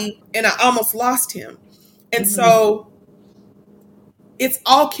body, and I almost lost him. And so it's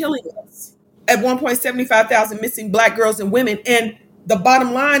all killing us. At 1.75,000 missing Black girls and women. And the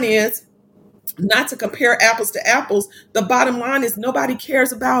bottom line is, not to compare apples to apples, the bottom line is nobody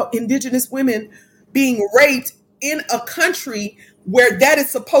cares about Indigenous women being raped in a country where that is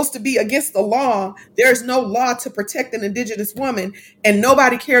supposed to be against the law. There's no law to protect an Indigenous woman, and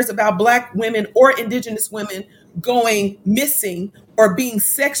nobody cares about Black women or Indigenous women going missing or being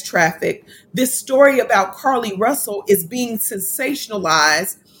sex trafficked. This story about Carly Russell is being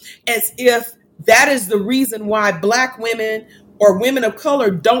sensationalized as if that is the reason why Black women or women of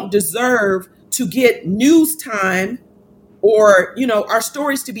color don't deserve to get news time or, our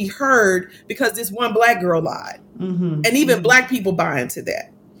stories to be heard because this one Black girl lied. And even Black people buy into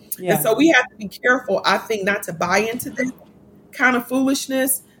that. Yeah. And so we have to be careful, I think, not to buy into that kind of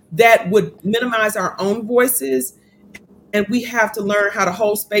foolishness that would minimize our own voices. And we have to learn how to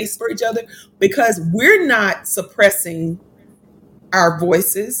hold space for each other, because we're not suppressing our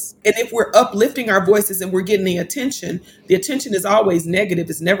voices. And if we're uplifting our voices and we're getting the attention is always negative.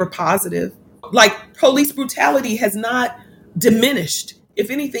 It's never positive. Like, police brutality has not diminished.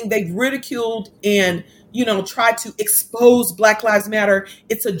 If anything, they've ridiculed and, tried to expose Black Lives Matter.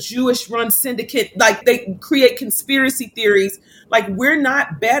 It's a Jewish run syndicate. Like, they create conspiracy theories. Like, we're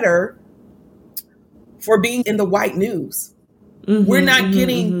not better for being in the white news. We're not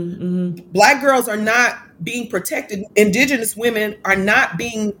getting, Black girls are not being protected. Indigenous women are not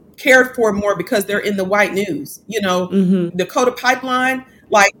being cared for more because they're in the white news. Dakota Pipeline,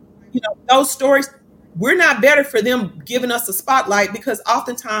 those stories, we're not better for them giving us a spotlight, because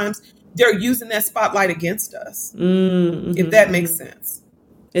oftentimes they're using that spotlight against us. If that makes sense.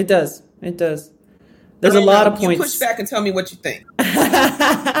 It does. There's a lot of points. You push back and tell me what you think.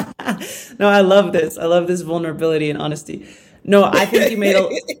 No, I love this. I love this vulnerability and honesty. No, I think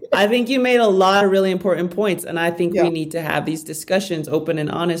you made a lot of really important points, and I think we need to have these discussions open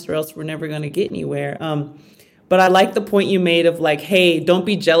and honest, or else we're never going to get anywhere. But I like the point you made of like, hey, don't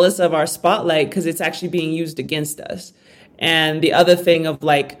be jealous of our spotlight because it's actually being used against us. And the other thing of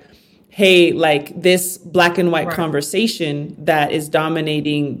like, hey, like this black and white conversation that is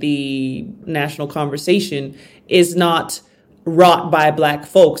dominating the national conversation is not wrought by Black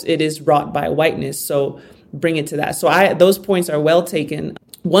folks. It is wrought by whiteness. So bring it to that. So those points are well taken.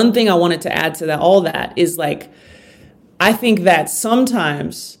 One thing I wanted to add to that, all that is like, I think that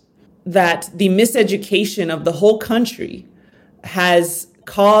sometimes that the miseducation of the whole country has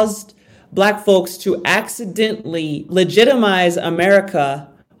caused Black folks to accidentally legitimize America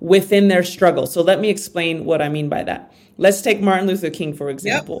within their struggle. So let me explain what I mean by that. Let's take Martin Luther King, for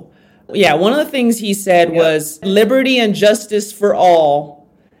example. Yeah, one of the things he said was liberty and justice for all,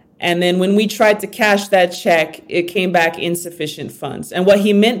 And then when we tried to cash that check, it came back insufficient funds. And what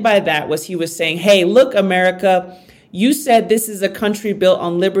he meant by that was he was saying, hey, look, America, you said this is a country built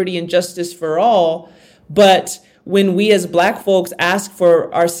on liberty and justice for all. But when we as Black folks ask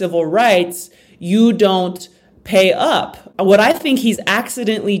for our civil rights, you don't pay up. What I think he's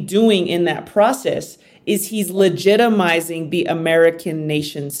accidentally doing in that process is he's legitimizing the American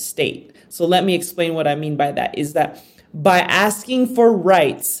nation state. So let me explain what I mean by that, is that by asking for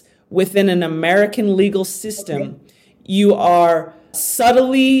rights within an American legal system, you are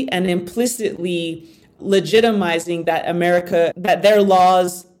subtly and implicitly legitimizing that America, that their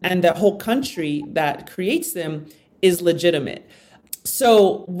laws and the whole country that creates them is legitimate.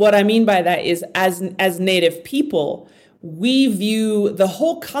 So what I mean by that is as Native people, we view the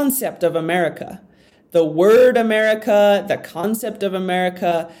whole concept of America, the word America, the concept of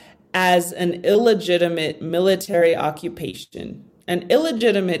America, as an illegitimate military occupation, an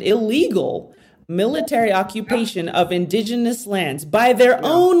illegitimate, illegal military occupation of indigenous lands by their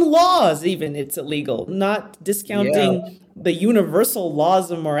own laws. Even it's illegal, not discounting the universal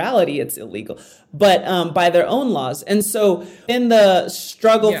laws of morality. It's illegal, but by their own laws. And so in the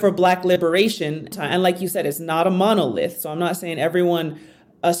struggle for Black liberation, and like you said, it's not a monolith. So I'm not saying everyone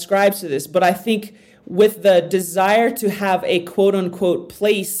ascribes to this, but I think with the desire to have a quote unquote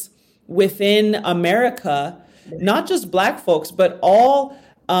place within America, not just Black folks, but all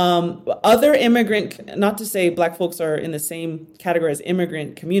other immigrant, not to say Black folks are in the same category as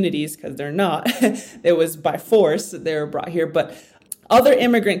immigrant communities, because they're not. It was by force that they were brought here. But other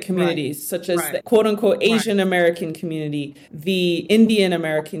immigrant communities, such as the quote unquote Asian American community, the Indian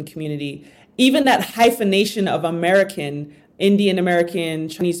American community, even that hyphenation of American, Indian American,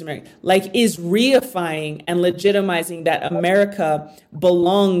 Chinese American, like is reifying and legitimizing that America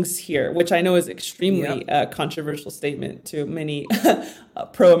belongs here, which I know is extremely controversial statement to many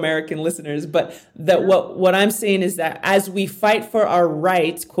pro-American listeners. But that what I'm saying is that as we fight for our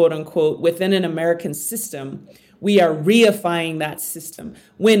rights, quote unquote, within an American system, we are reifying that system.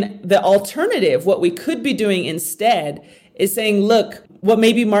 When the alternative, what we could be doing instead is saying, look, what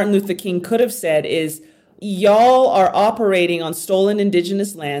maybe Martin Luther King could have said is, y'all are operating on stolen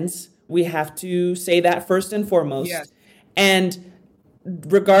indigenous lands. We have to say that first and foremost. Yes. And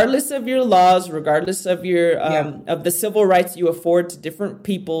regardless of your laws, regardless of your of the civil rights you afford to different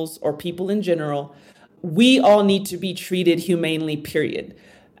peoples or people in general, we all need to be treated humanely, period.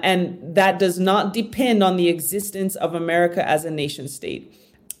 And that does not depend on the existence of America as a nation state.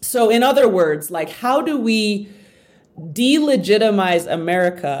 So in other words, like, how do we delegitimize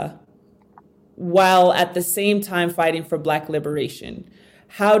America while at the same time fighting for Black liberation?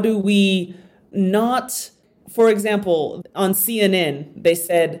 How do we not, for example, on CNN, they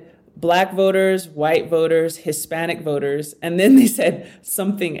said Black voters, white voters, Hispanic voters, and then they said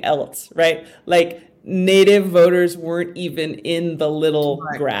something else, right? Like Native voters weren't even in the little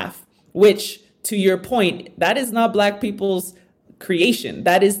graph, which, to your point, that is not Black people's creation.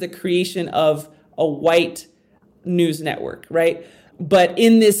 That is the creation of a white news network, right? But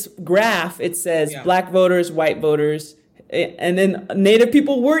in this graph, it says Black voters, white voters, and then Native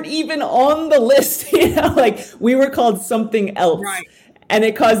people weren't even on the list. Like we were called something else. Right. And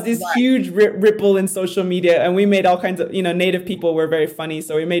it caused this huge ripple in social media. And we made all kinds of, Native people were very funny.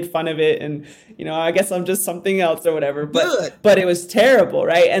 So we made fun of it. And, I guess I'm just something else or whatever. But it was terrible,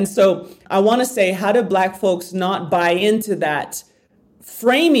 right? And so I want to say, how do Black folks not buy into that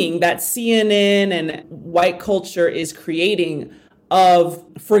framing that CNN and white culture is creating of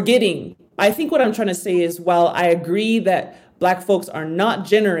forgetting? I think what I'm trying to say is, while I agree that Black folks are not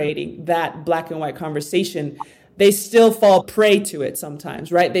generating that Black and white conversation, they still fall prey to it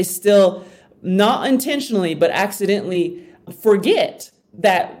sometimes, right? They still, not intentionally, but accidentally forget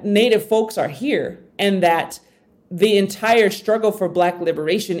that Native folks are here and that the entire struggle for Black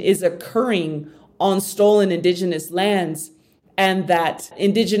liberation is occurring on stolen indigenous lands, and that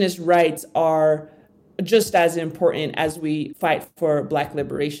indigenous rights are just as important as we fight for Black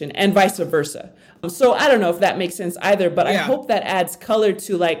liberation, and vice versa. So I don't know if that makes sense either, but I hope that adds color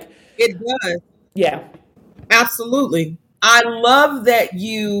to like... It does. Yeah. Absolutely. I love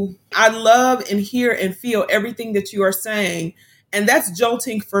and hear and feel everything that you are saying. And that's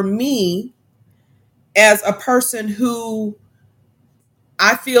jolting for me as a person who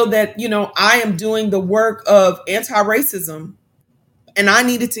I feel that, I am doing the work of anti-racism. And I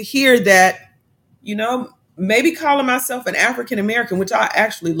needed to hear that, maybe calling myself an African American, which I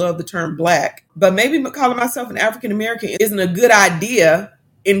actually love the term Black, but maybe calling myself an African American isn't a good idea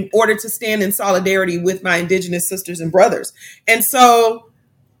in order to stand in solidarity with my indigenous sisters and brothers. And so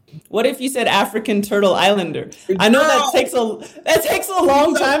What if you said African Turtle Islander? I know Girl, that takes a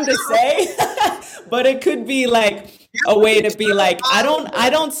long time to say, but it could be like a way to be like, I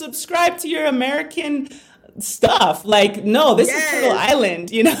don't subscribe to your American stuff. Like, no, this is Turtle yes.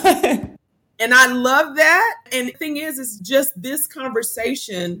 Island, you know? And I love that. And the thing is just this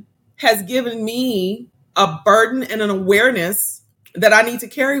conversation has given me a burden and an awareness that I need to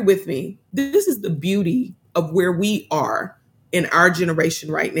carry with me. This is the beauty of where we are in our generation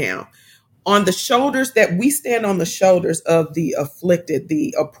right now. On the shoulders that we stand on the shoulders of the afflicted,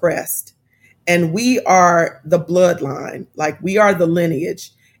 the oppressed. And we are the bloodline, like we are the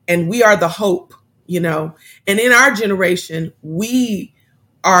lineage and we are the hope, you know. And in our generation, we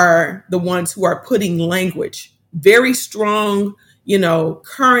are the ones who are putting language, very strong, you know,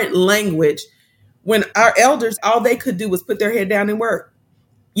 current language. When our elders, all they could do was put their head down and work.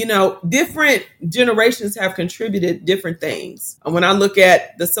 You know, different generations have contributed different things. When I look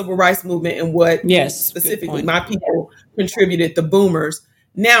at the civil rights movement and what Yes, specifically my people contributed, the boomers,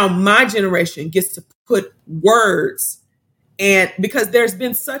 now my generation gets to put words. And because there's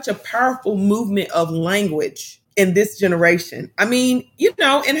been such a powerful movement of language in this generation. I mean, you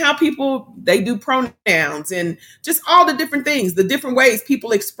know, and how people, they do pronouns and just all the different things, the different ways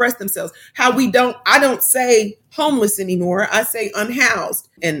people express themselves. How I don't say homeless anymore. I say unhoused.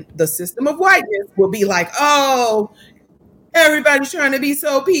 And the system of whiteness will be like, oh, everybody's trying to be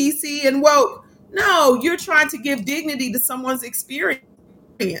so PC and woke. No, you're trying to give dignity to someone's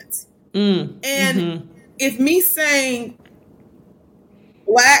experience. And if me saying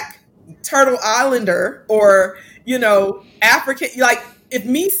Black Turtle Islander or, you know, African, like if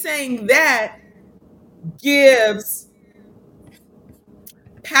me saying that gives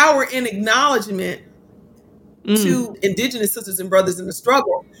power and acknowledgement to Indigenous sisters and brothers in the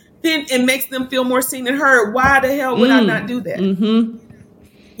struggle, then it makes them feel more seen and heard. Why the hell would I not do that?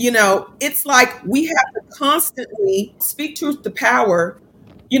 You know, it's like we have to constantly speak truth to power.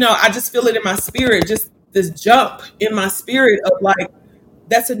 You know, I just feel it in my spirit, just this jump in my spirit of like,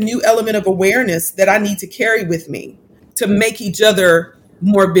 that's a new element of awareness that I need to carry with me to make each other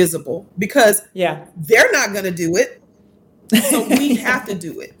more visible because they're not going to do it. So we have to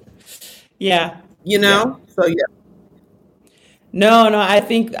do it. Yeah. You know? So No, I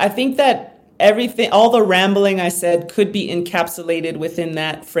think that everything, all the rambling I said could be encapsulated within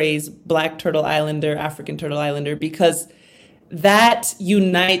that phrase, Black Turtle Islander, African Turtle Islander, because that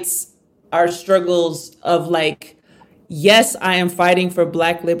unites our struggles of like, yes, I am fighting for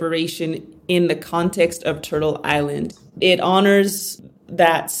Black liberation in the context of Turtle Island. It honors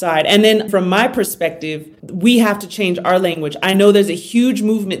that side. And then from my perspective, we have to change our language. I know there's a huge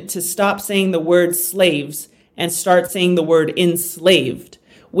movement to stop saying the word slaves and start saying the word enslaved,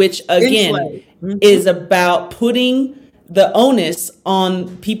 which again is about putting the onus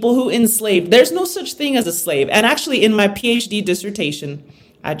on people who enslaved. There's no such thing as a slave. And actually in my PhD dissertation,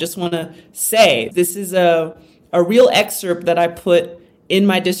 I just want to say this is a real excerpt that I put in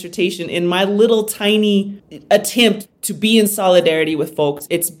my dissertation, in my little tiny attempt to be in solidarity with folks.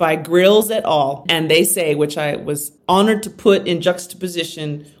 It's by Grills et al. And they say, which I was honored to put in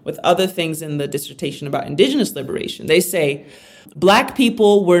juxtaposition with other things in the dissertation about Indigenous liberation. They say, Black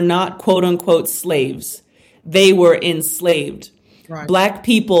people were not quote unquote slaves. They were enslaved. Right. Black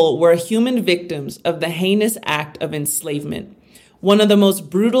people were human victims of the heinous act of enslavement. One of the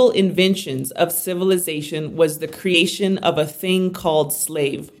most brutal inventions of civilization was the creation of a thing called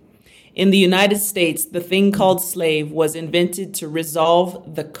slave. In the United States, the thing called slave was invented to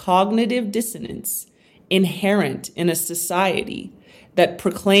resolve the cognitive dissonance inherent in a society that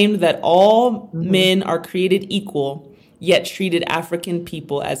proclaimed that all men are created equal, yet treated African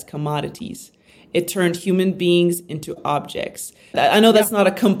people as commodities. It turned human beings into objects. I know that's not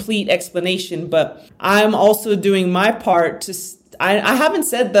a complete explanation, but I'm also doing my part to I haven't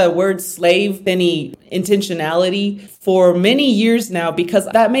said the word slave with any intentionality for many years now because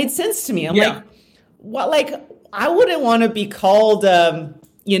that made sense to me. I'm like, what? Like, I wouldn't want to be called, a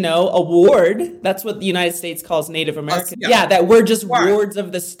ward. That's what the United States calls Native Americans. That we're just wards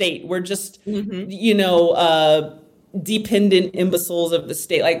of the state. We're just, dependent imbeciles of the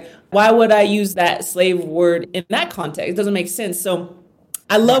state. Like, why would I use that slave word in that context? It doesn't make sense. So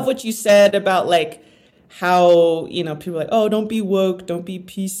I love what you said about like, how, people are like, oh, don't be woke, don't be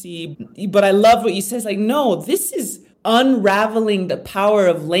PC. But I love what you said. It's like, no, this is unraveling the power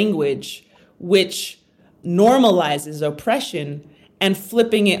of language, which normalizes oppression and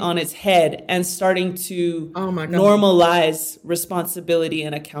flipping it on its head and starting to normalize responsibility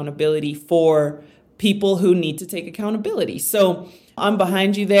and accountability for people who need to take accountability. So I'm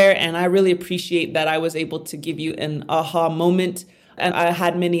behind you there. And I really appreciate that I was able to give you an aha moment. And I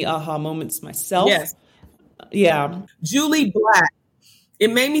had many aha moments myself. Yes. Yeah. Julie Black.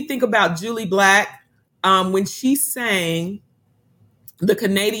 It made me think about Julie Black when she sang the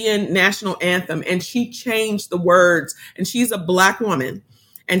Canadian national anthem and she changed the words. And she's a Black woman.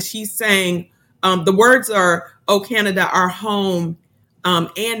 And she's saying, the words are, "Oh, Canada, our home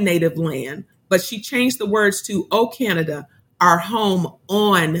and native land." But she changed the words to, "Oh, Canada, our home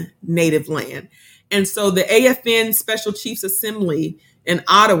on native land." And so the AFN Special Chiefs Assembly in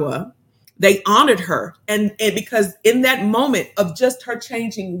Ottawa, they honored her. And because in that moment of just her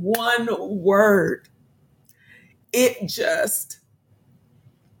changing one word, it just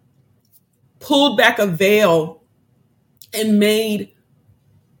pulled back a veil and made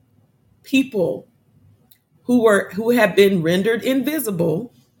people who have been rendered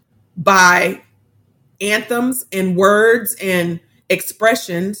invisible by anthems and words and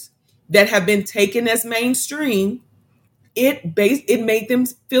expressions that have been taken as mainstream. It made them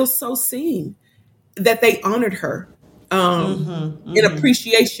feel so seen that they honored her in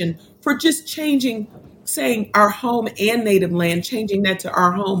appreciation for just changing, saying our home and native land, changing that to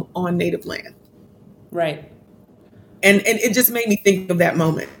our home on native land. Right. And it just made me think of that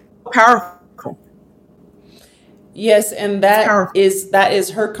moment. Powerful. Yes, and that is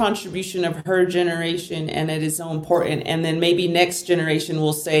her contribution of her generation, and it is so important. And then maybe next generation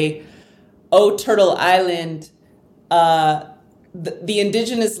will say, "Oh, Turtle Island, the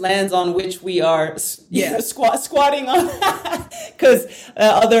indigenous lands on which we are squatting on," because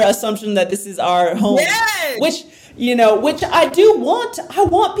other assumption that this is our home, which I do want. I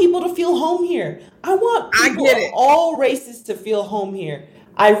want people to feel home here. I want people of all races to feel home here.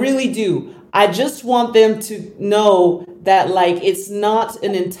 I really do. I just want them to know that, like, it's not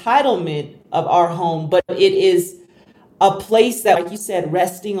an entitlement of our home, but it is a place that, like you said,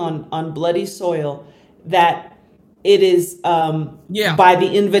 resting on bloody soil, that it is by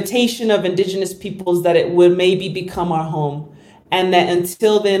the invitation of indigenous peoples that it would maybe become our home. And that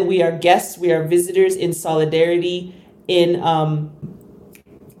until then, we are guests, we are visitors in solidarity, in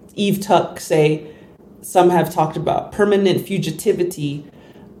Eve Tuck say, some have talked about permanent fugitivity,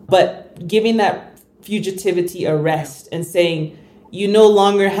 but giving that fugitivity a rest and saying, you no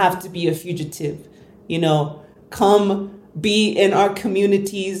longer have to be a fugitive. Come be in our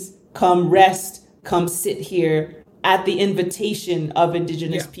communities, come rest, come sit here at the invitation of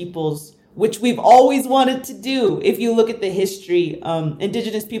indigenous peoples, which we've always wanted to do. If you look at the history,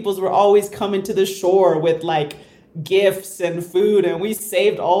 indigenous peoples were always coming to the shore with like gifts and food, and we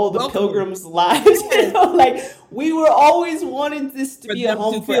saved all the pilgrims' lives. Like, we were always wanting this to be a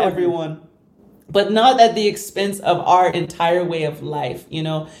home for everyone, but not at the expense of our entire way of life,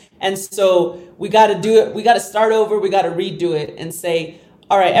 And so we got to do it. We got to start over. We got to redo it and say,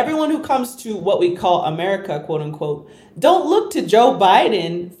 all right, everyone who comes to what we call America, quote unquote, don't look to Joe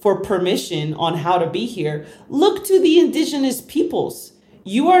Biden for permission on how to be here. Look to the indigenous peoples.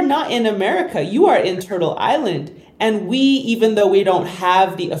 You are not in America. You are in Turtle Island. And we, even though we don't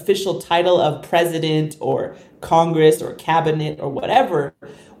have the official title of president or Congress or cabinet or whatever,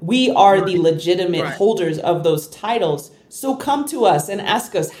 we are the legitimate holders of those titles. So come to us and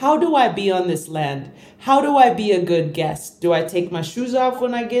ask us, how do I be on this land? How do I be a good guest? Do I take my shoes off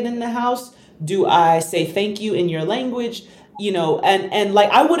when I get in the house? Do I say thank you in your language? And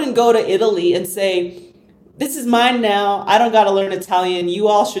like, I wouldn't go to Italy and say, this is mine now. I don't got to learn Italian. You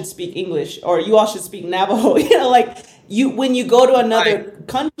all should speak English, or you all should speak Navajo. When you go to another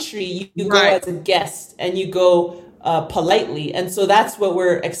country, you go as a guest and you go politely. And so that's what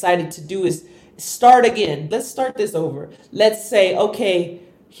we're excited to do, is start again. Let's start this over. Let's say, okay,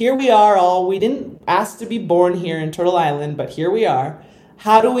 here we are all. We didn't ask to be born here in Turtle Island, but here we are.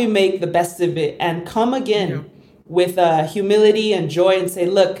 How do we make the best of it and come again with humility and joy and say,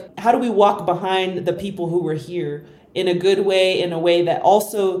 look, how do we walk behind the people who were here in a good way, in a way that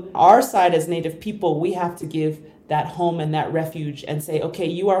also our side as Native people, we have to give that home and that refuge and say, okay,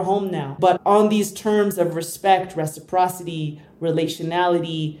 you are home now, but on these terms of respect, reciprocity,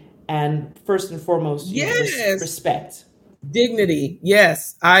 relationality, and first and foremost, respect. Dignity.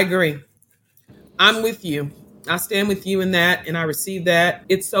 Yes, I agree. I'm with you. I stand with you in that, and I receive that.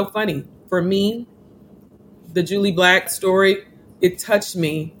 It's so funny. For me, the Julie Black story, it touched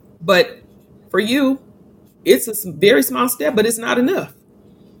me. But for you, it's a very small step, but it's not enough.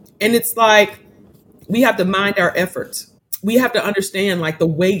 And it's like, we have to mind our efforts. We have to understand like the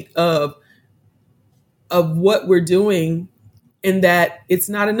weight of what we're doing, and that it's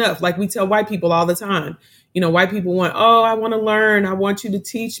not enough. Like we tell white people all the time, white people want, oh, I want to learn. I want you to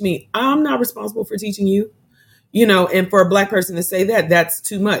teach me. I'm not responsible for teaching you, and for a Black person to say that, that's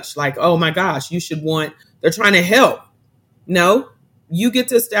too much. Like, oh my gosh, they're trying to help. No, you get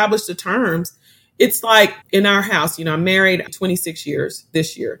to establish the terms. It's like in our house, I'm married 26 years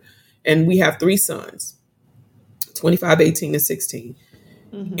this year, and we have 3 sons, 25, 18, and 16.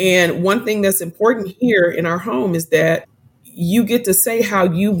 And one thing that's important here in our home is that you get to say how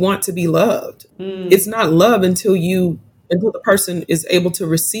you want to be loved. It's not love until the person is able to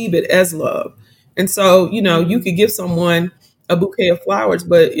receive it as love. And so, you could give someone a bouquet of flowers,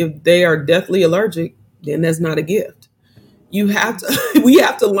 but if they are deathly allergic, then that's not a gift. We have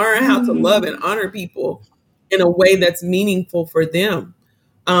to learn how to love and honor people in a way that's meaningful for them.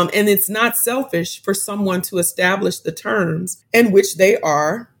 And it's not selfish for someone to establish the terms in which they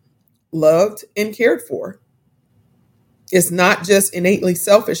are loved and cared for. It's not just innately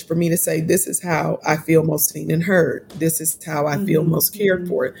selfish for me to say, this is how I feel most seen and heard. This is how I feel most cared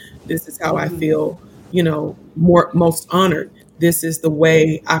for. This is how I feel, most honored. This is the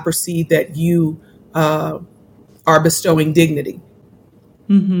way I perceive that you are bestowing dignity.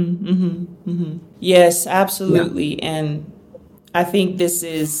 Yes, absolutely. Yeah. And I think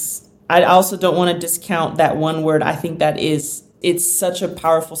I also don't want to discount that one word. I think it's such a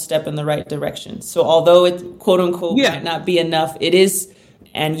powerful step in the right direction. So although it quote unquote might not be enough, it is.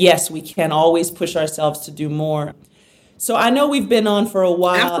 And yes, we can always push ourselves to do more. So I know we've been on for a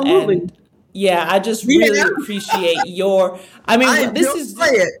while. Absolutely. And I just really appreciate this is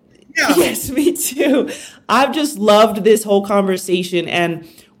it. Yeah. Yes, me too. I've just loved this whole conversation, and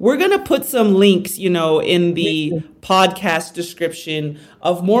we're going to put some links, in the podcast description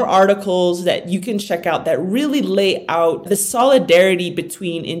of more articles that you can check out that really lay out the solidarity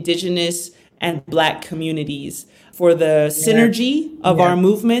between Indigenous and Black communities for the synergy of our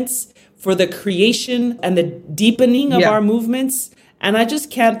movements, for the creation and the deepening of our movements. And I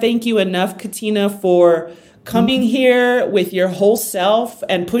just can't thank you enough, Katina, for coming here with your whole self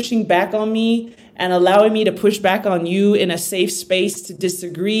and pushing back on me and allowing me to push back on you in a safe space to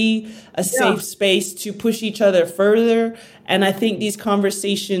disagree, a safe space to push each other further. And I think these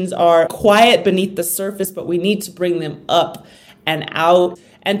conversations are quiet beneath the surface, but we need to bring them up and out.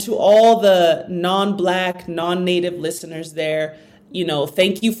 And to all the non-Black, non-Native listeners there,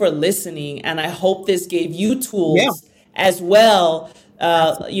 thank you for listening. And I hope this gave you tools as well.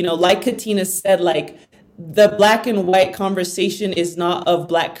 Like Katina said, the Black and white conversation is not of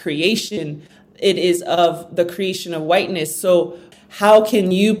Black creation. It is of the creation of whiteness. So how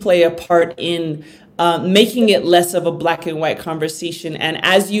can you play a part in making it less of a Black and white conversation? And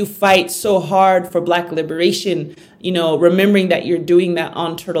as you fight so hard for Black liberation, remembering that you're doing that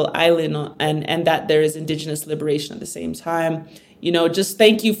on Turtle Island and that there is Indigenous liberation at the same time. Just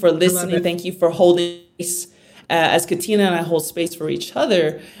thank you for listening. Thank you for holding space as Katina and I hold space for each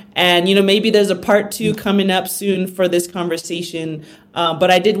other. And, maybe there's a part 2 coming up soon for this conversation.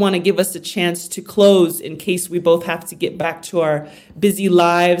 But I did want to give us a chance to close in case we both have to get back to our busy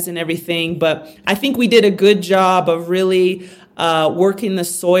lives and everything. But I think we did a good job of really working the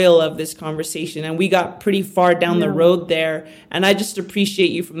soil of this conversation. And we got pretty far down the road there. And I just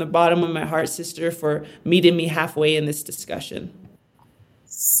appreciate you from the bottom of my heart, sister, for meeting me halfway in this discussion.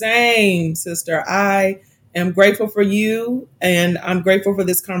 Same, sister. I am grateful for you, and I'm grateful for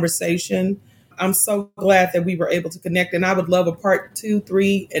this conversation. I'm so glad that we were able to connect, and I would love a part 2,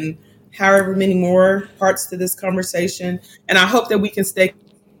 3, and however many more parts to this conversation. And I hope that we can stay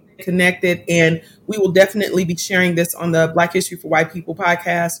connected, and we will definitely be sharing this on the Black History for White People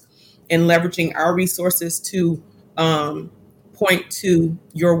podcast and leveraging our resources to point to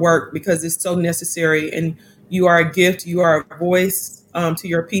your work, because it's so necessary, and you are a gift, you are a voice to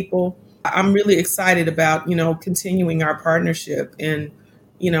your people. I'm really excited about, continuing our partnership and,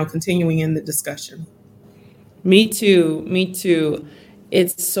 continuing in the discussion. Me too.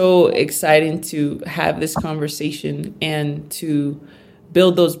 It's so exciting to have this conversation and to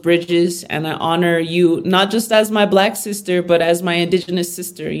build those bridges. And I honor you, not just as my Black sister, but as my Indigenous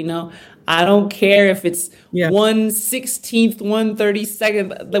sister. I don't care if it's 1/16th,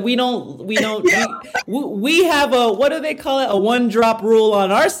 1/32nd. That we have a, what do they call it? A 1-drop rule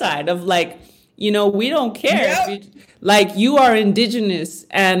on our side of we don't care. Yep. You are Indigenous,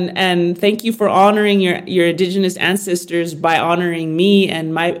 and thank you for honoring your Indigenous ancestors by honoring me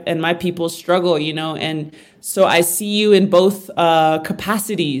and my people's struggle. And so I see you in both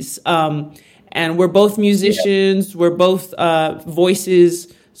capacities. And we're both musicians. We're both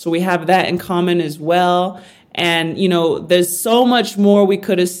voices. So we have that in common as well. And, there's so much more we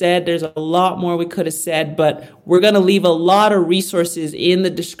could have said. There's a lot more we could have said, but we're going to leave a lot of resources in the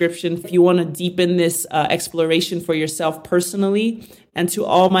description if you want to deepen this exploration for yourself personally. And to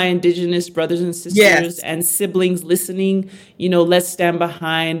all my Indigenous brothers and sisters and siblings listening, let's stand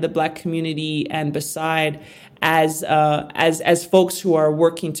behind the Black community and beside. as folks who are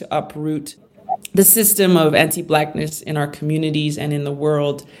working to uproot the system of anti-Blackness in our communities and in the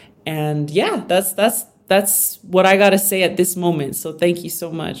world. And yeah, that's what I got to say at this moment. So thank you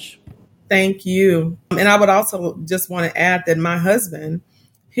so much. Thank you. And I would also just want to add that my husband,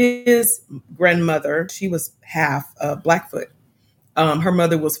 his grandmother, she was half Blackfoot. Her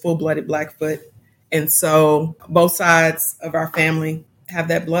mother was full-blooded Blackfoot. And so both sides of our family have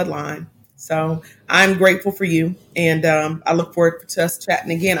that bloodline. So I'm grateful for you. And I look forward to us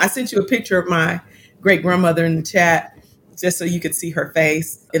chatting again. I sent you a picture of my great grandmother in the chat, just so you could see her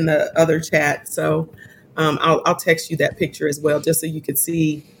face in the other chat. So I'll text you that picture as well, just so you could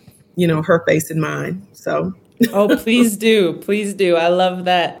see, her face and mine. So. Oh, please do. Please do. I love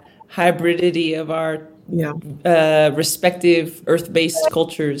that hybridity of our respective earth-based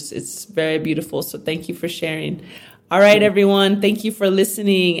cultures. It's very beautiful. So thank you for sharing. All right, everyone. Thank you for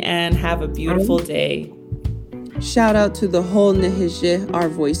listening and have a beautiful day. Shout out to the whole Nehije Our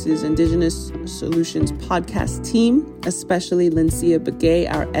Voices Indigenous Solutions podcast team, especially Lincia Begay,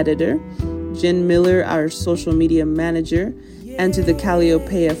 our editor, Jen Miller, our social media manager, and to the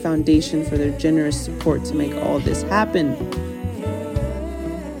Calliopeia Foundation for their generous support to make all this happen.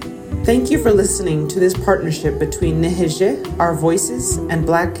 Thank you for listening to this partnership between Nehije, Our Voices, and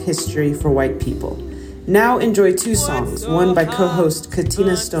Black History for White People. Now enjoy two songs, one by co-host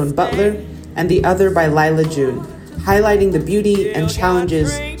Katina Stone-Butler and the other by Lila June, highlighting the beauty and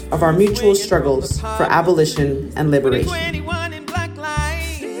challenges of our mutual struggles for abolition and liberation.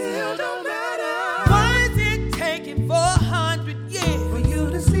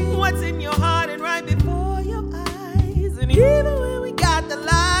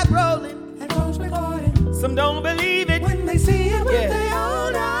 Some don't believe it when they see it with their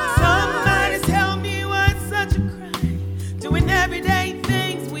own eyes. Somebody tell me what's such a crime. Doing everyday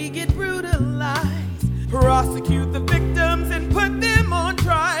things, we get brutalized. Prosecute the victims and put them on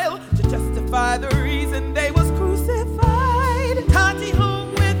trial to justify the reason they was crucified. Tati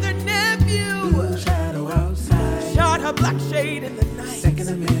home with her nephew. Blue shadow outside. Shot her black shade in the night. Second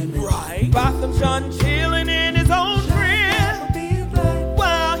Amendment. Right. Gotham John chilling in his own crib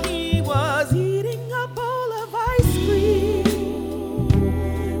while he was eating a bowl of ice cream.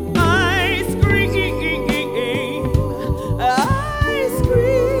 Ice cream. Ice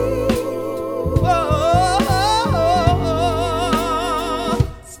cream. Oh,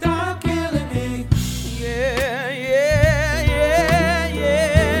 stop killing me. Yeah, yeah, yeah,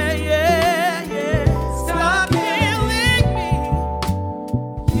 yeah, yeah, yeah. Stop killing me.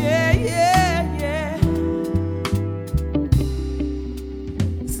 Yeah, yeah, yeah.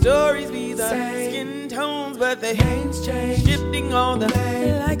 Stories be the skin tones, but they ain't changed. Shifting all the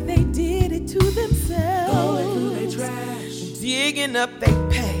like they did it to themselves. Going through their trash, digging up their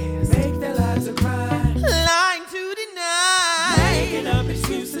past, make their lives a crime. Lying to deny, making up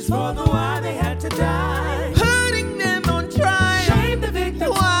excuses for the why they had to die. Putting them on trial, shame the victims.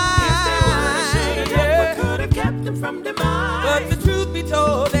 Why? If they were, should've done what could have kept them from demise. But the truth be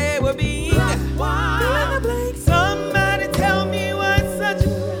told, they were being why? Somebody tell me what's such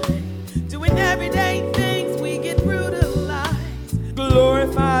a crime. Doing everyday things, we get brutalized.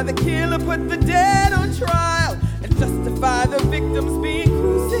 Glorify the killer, put the dead on trial, and justify the victims being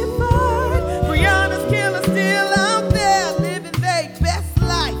crucified. Brianna's killer still out there, living their best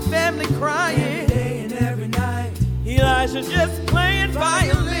life, family crying every day and every night. Elijah just playing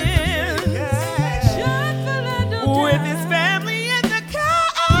violin with his family in the car.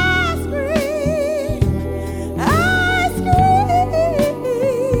 Ice cream, ice cream,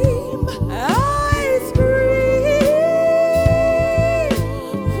 ice cream.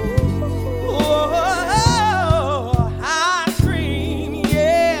 Oh, ice cream,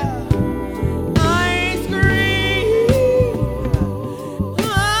 yeah. Ice cream,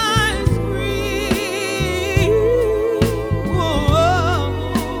 ice cream. Oh,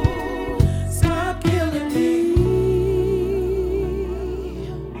 stop killing me.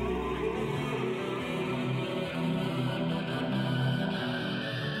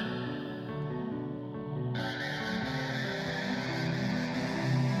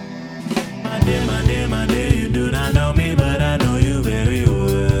 My dear, you do not know me, but I know you very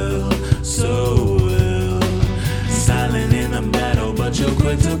well, so well. Silent in the battle, but you're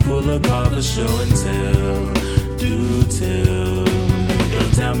quick to pull a card for show and tell. Do tell.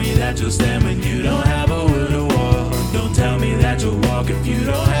 Don't tell me that you'll stand when you don't have a will to walk. Don't tell me that you'll walk if you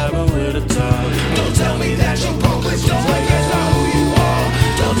don't have a will to talk. Don't tell me that you're broke, but don't make us know who you are.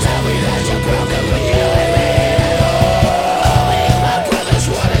 Don't tell me that you're broken when you ain't made it all. Only my brothers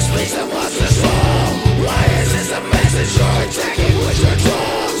want to speak, and what's this wrong? Why is this a message you're attacking with your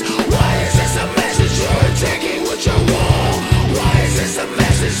tongues? Why is this a message you're attacking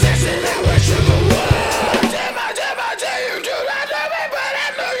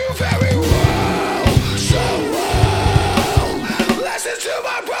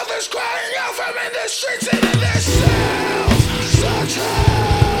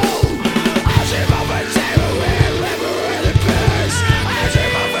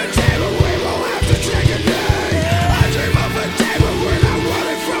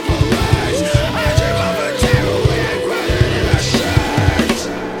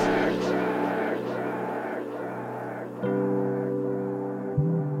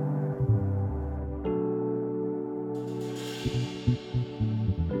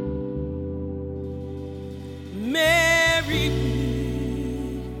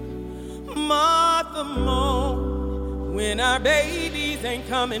babies ain't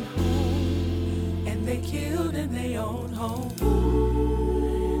coming home, and they killed in their own home.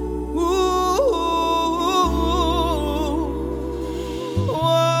 Ooh.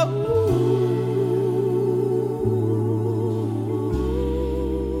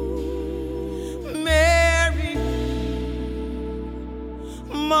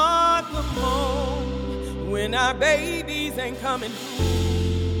 When our babies ain't coming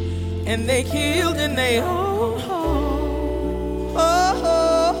home, and they killed in their own home.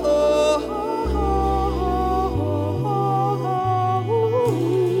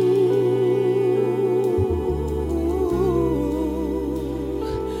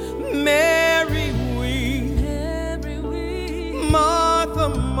 Mary weep, Martha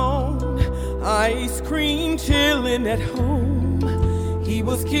moaned, ice cream chilling at home. He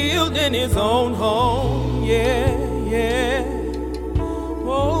was killed in his own home, yeah, yeah.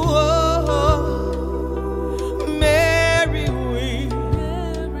 Oh, Mary weep,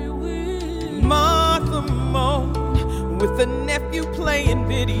 Martha moaned, with a nephew playing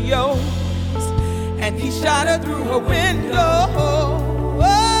videos, and he shot her through her window.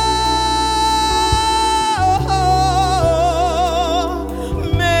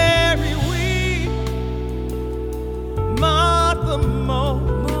 Mary weep, Martha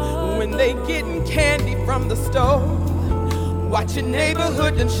moaned, when they getting candy from the store, watching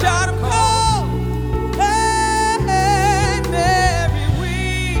neighborhood and shot 'em cold. Hey, Mary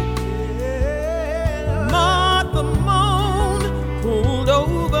weep, Martha moaned, pulled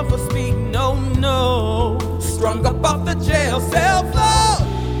over for speeding, no, no, strung up off the jail cell floor.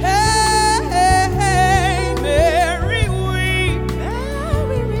 Hey, Mary weep,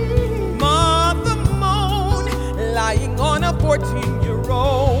 Martha moaned, lying on a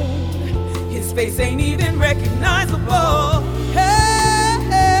 14-year-old. His face ain't even recognizable. Hey,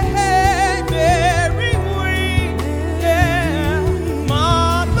 Mary weep, yeah.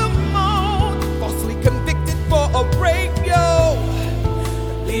 Martha moaned, falsely convicted for a rape, yo.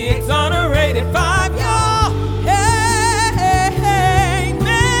 The exonerated 5, yo. Hey,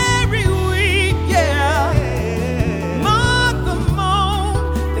 Mary weep, yeah. Martha moaned,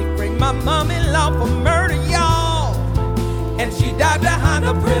 they framed my mom-in-law for murder, y'all, and she died behind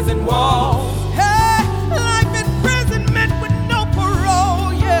the prison wall.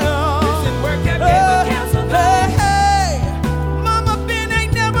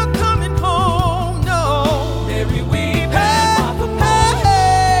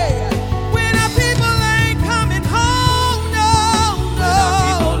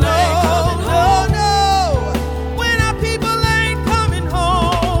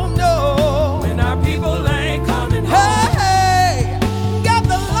 Got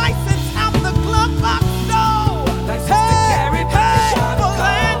the license out the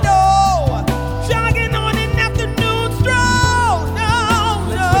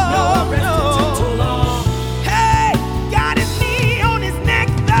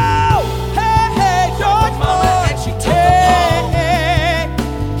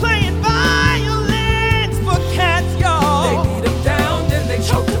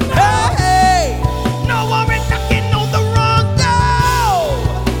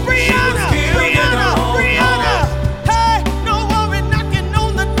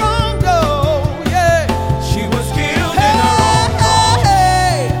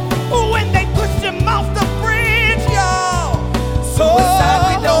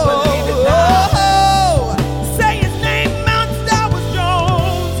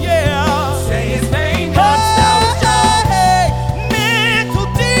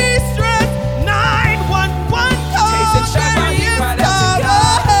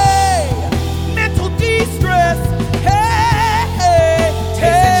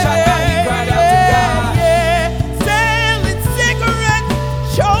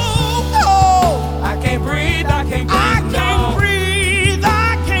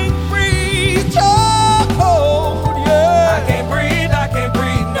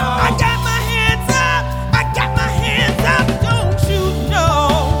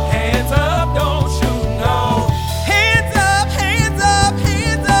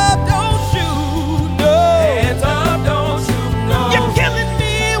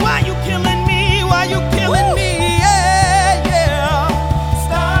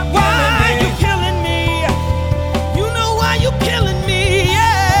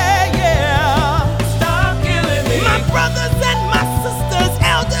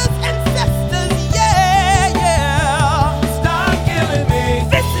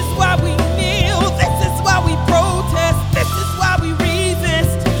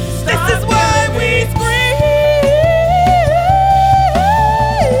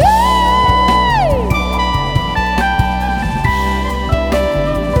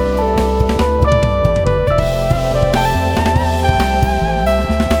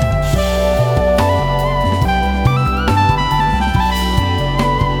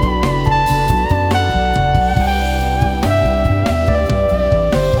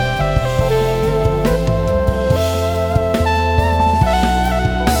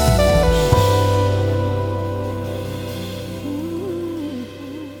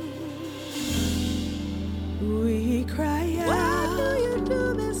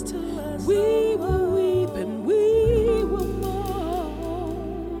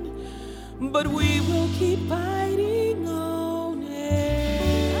but we will keep fighting on it.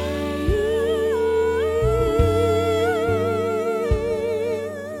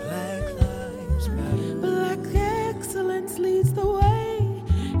 Black lives matter. Black excellence leads the way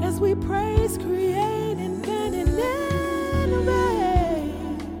as we praise, create, invent, and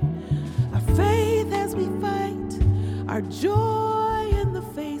innovate. Our faith as we fight, our joy in the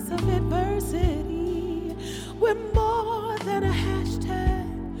face of adversity. We're more than a hashtag.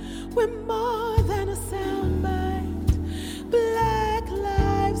 We're more than a soundbite. Black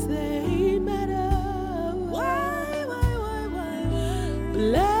lives, they matter. Why?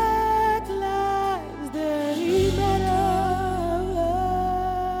 Black lives, they matter.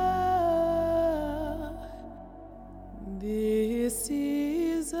 This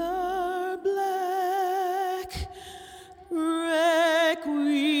is our black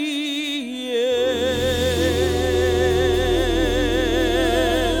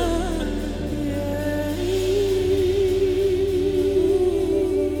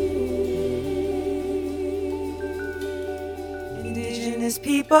Indigenous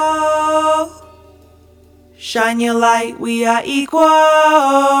people, shine your light, we are equal.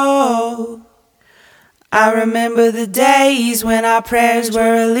 I remember the days when our prayers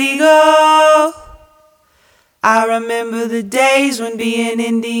were illegal. I remember the days when being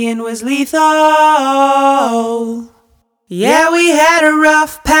Indian was lethal. Yeah, we had a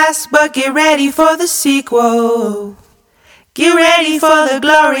rough past, but get ready for the sequel. Get ready for the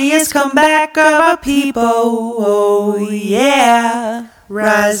glorious comeback of our people. Oh yeah,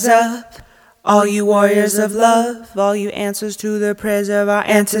 rise up, all you warriors of love, all you answers to the prayers of our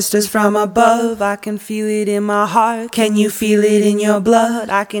ancestors from above. I can feel it in my heart, can you feel it in your blood?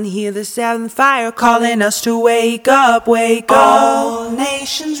 I can hear the seventh fire calling us to wake up, wake up. All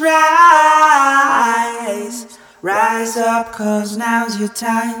nations rise, rise up, 'cause now's your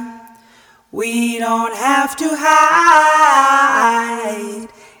time. We don't have to hide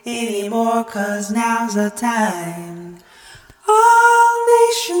anymore, 'cause now's the time. All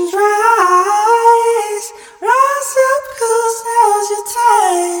nations rise, rise up, 'cause now's your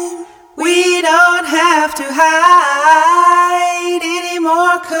time. We don't have to hide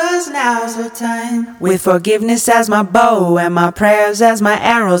anymore, 'cause now's the time. With forgiveness as my bow and my prayers as my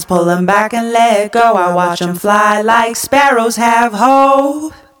arrows, pull them back and let go. I watch them fly like sparrows. Have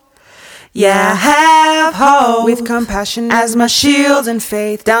hope, yeah, have hope. With compassion as my shield and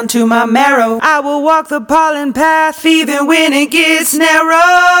faith down to my marrow, I will walk the pollen path even when it gets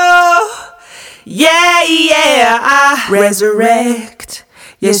narrow. Yeah, yeah, I resurrect.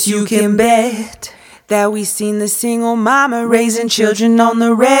 Yes, you can bet that we seen the single mama raising children on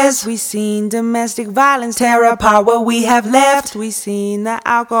the res. We seen domestic violence tear apart what we have left. We seen the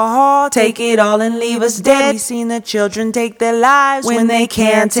alcohol take it all and leave us dead. We seen the children take their lives when they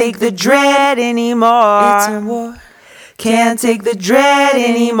can't take the dread anymore. It's a war. Can't take the dread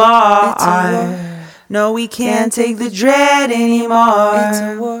anymore. It's a war. No, we can't take the dread anymore. It's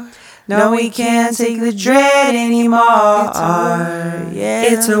a war. No, we can't take the dread anymore. It's a war, yeah.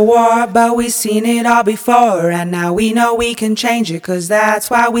 It's a war, but we've seen it all before. And now we know we can change it, 'cause that's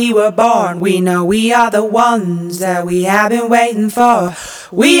why we were born. We know we are the ones that we have been waiting for.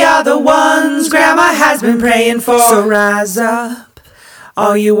 We are the ones Grandma has been praying for. So rise up,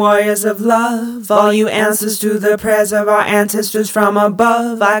 all you warriors of love, all you answers to the prayers of our ancestors from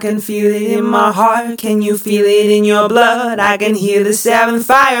above. I can feel it in my heart, can you feel it in your blood? I can hear the seventh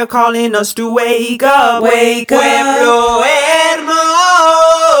fire calling us to wake up, wake up. Pueblo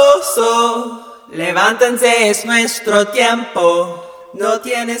hermoso, levántense, es nuestro tiempo. No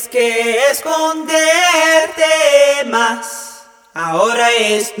tienes que esconderte más, ahora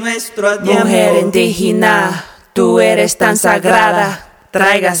es nuestro tiempo. Mujer indígena, tú eres tan sagrada.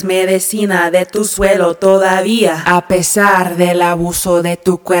 Traigas medicina de tu suelo todavía. A pesar del abuso de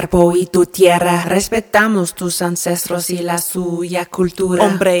tu cuerpo y tu tierra, respetamos tus ancestros y la suya cultura.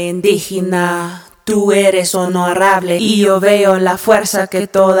 Hombre indígena, tú eres honorable y yo veo la fuerza que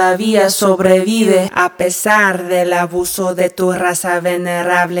todavía sobrevive. A pesar del abuso de tu raza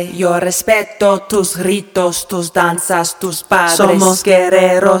venerable, yo respeto tus ritos, tus danzas, tus padres. Somos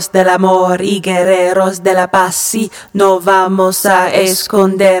guerreros del amor y guerreros de la paz y no vamos a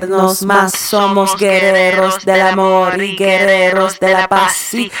escondernos más. Somos guerreros del amor y guerreros de la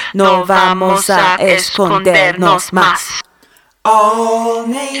paz y no vamos a escondernos más.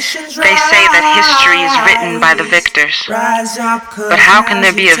 They say that history is written by the victors. But how can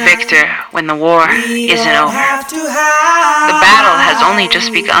there be a victor when the war isn't over? The battle has only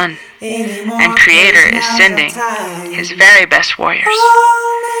just begun, and Creator is sending His very best warriors.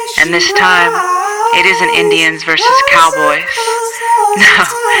 And this time, it isn't Indians versus cowboys. No,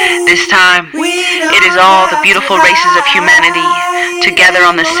 this time, it is all the beautiful races of humanity together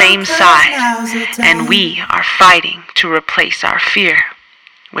on the same side, and we are fighting to replace our fear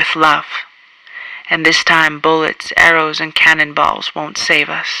with love. And this time, bullets, arrows, and cannonballs won't save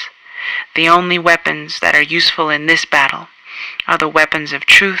us. The only weapons that are useful in this battle are the weapons of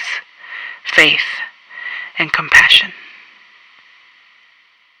truth, faith, and compassion.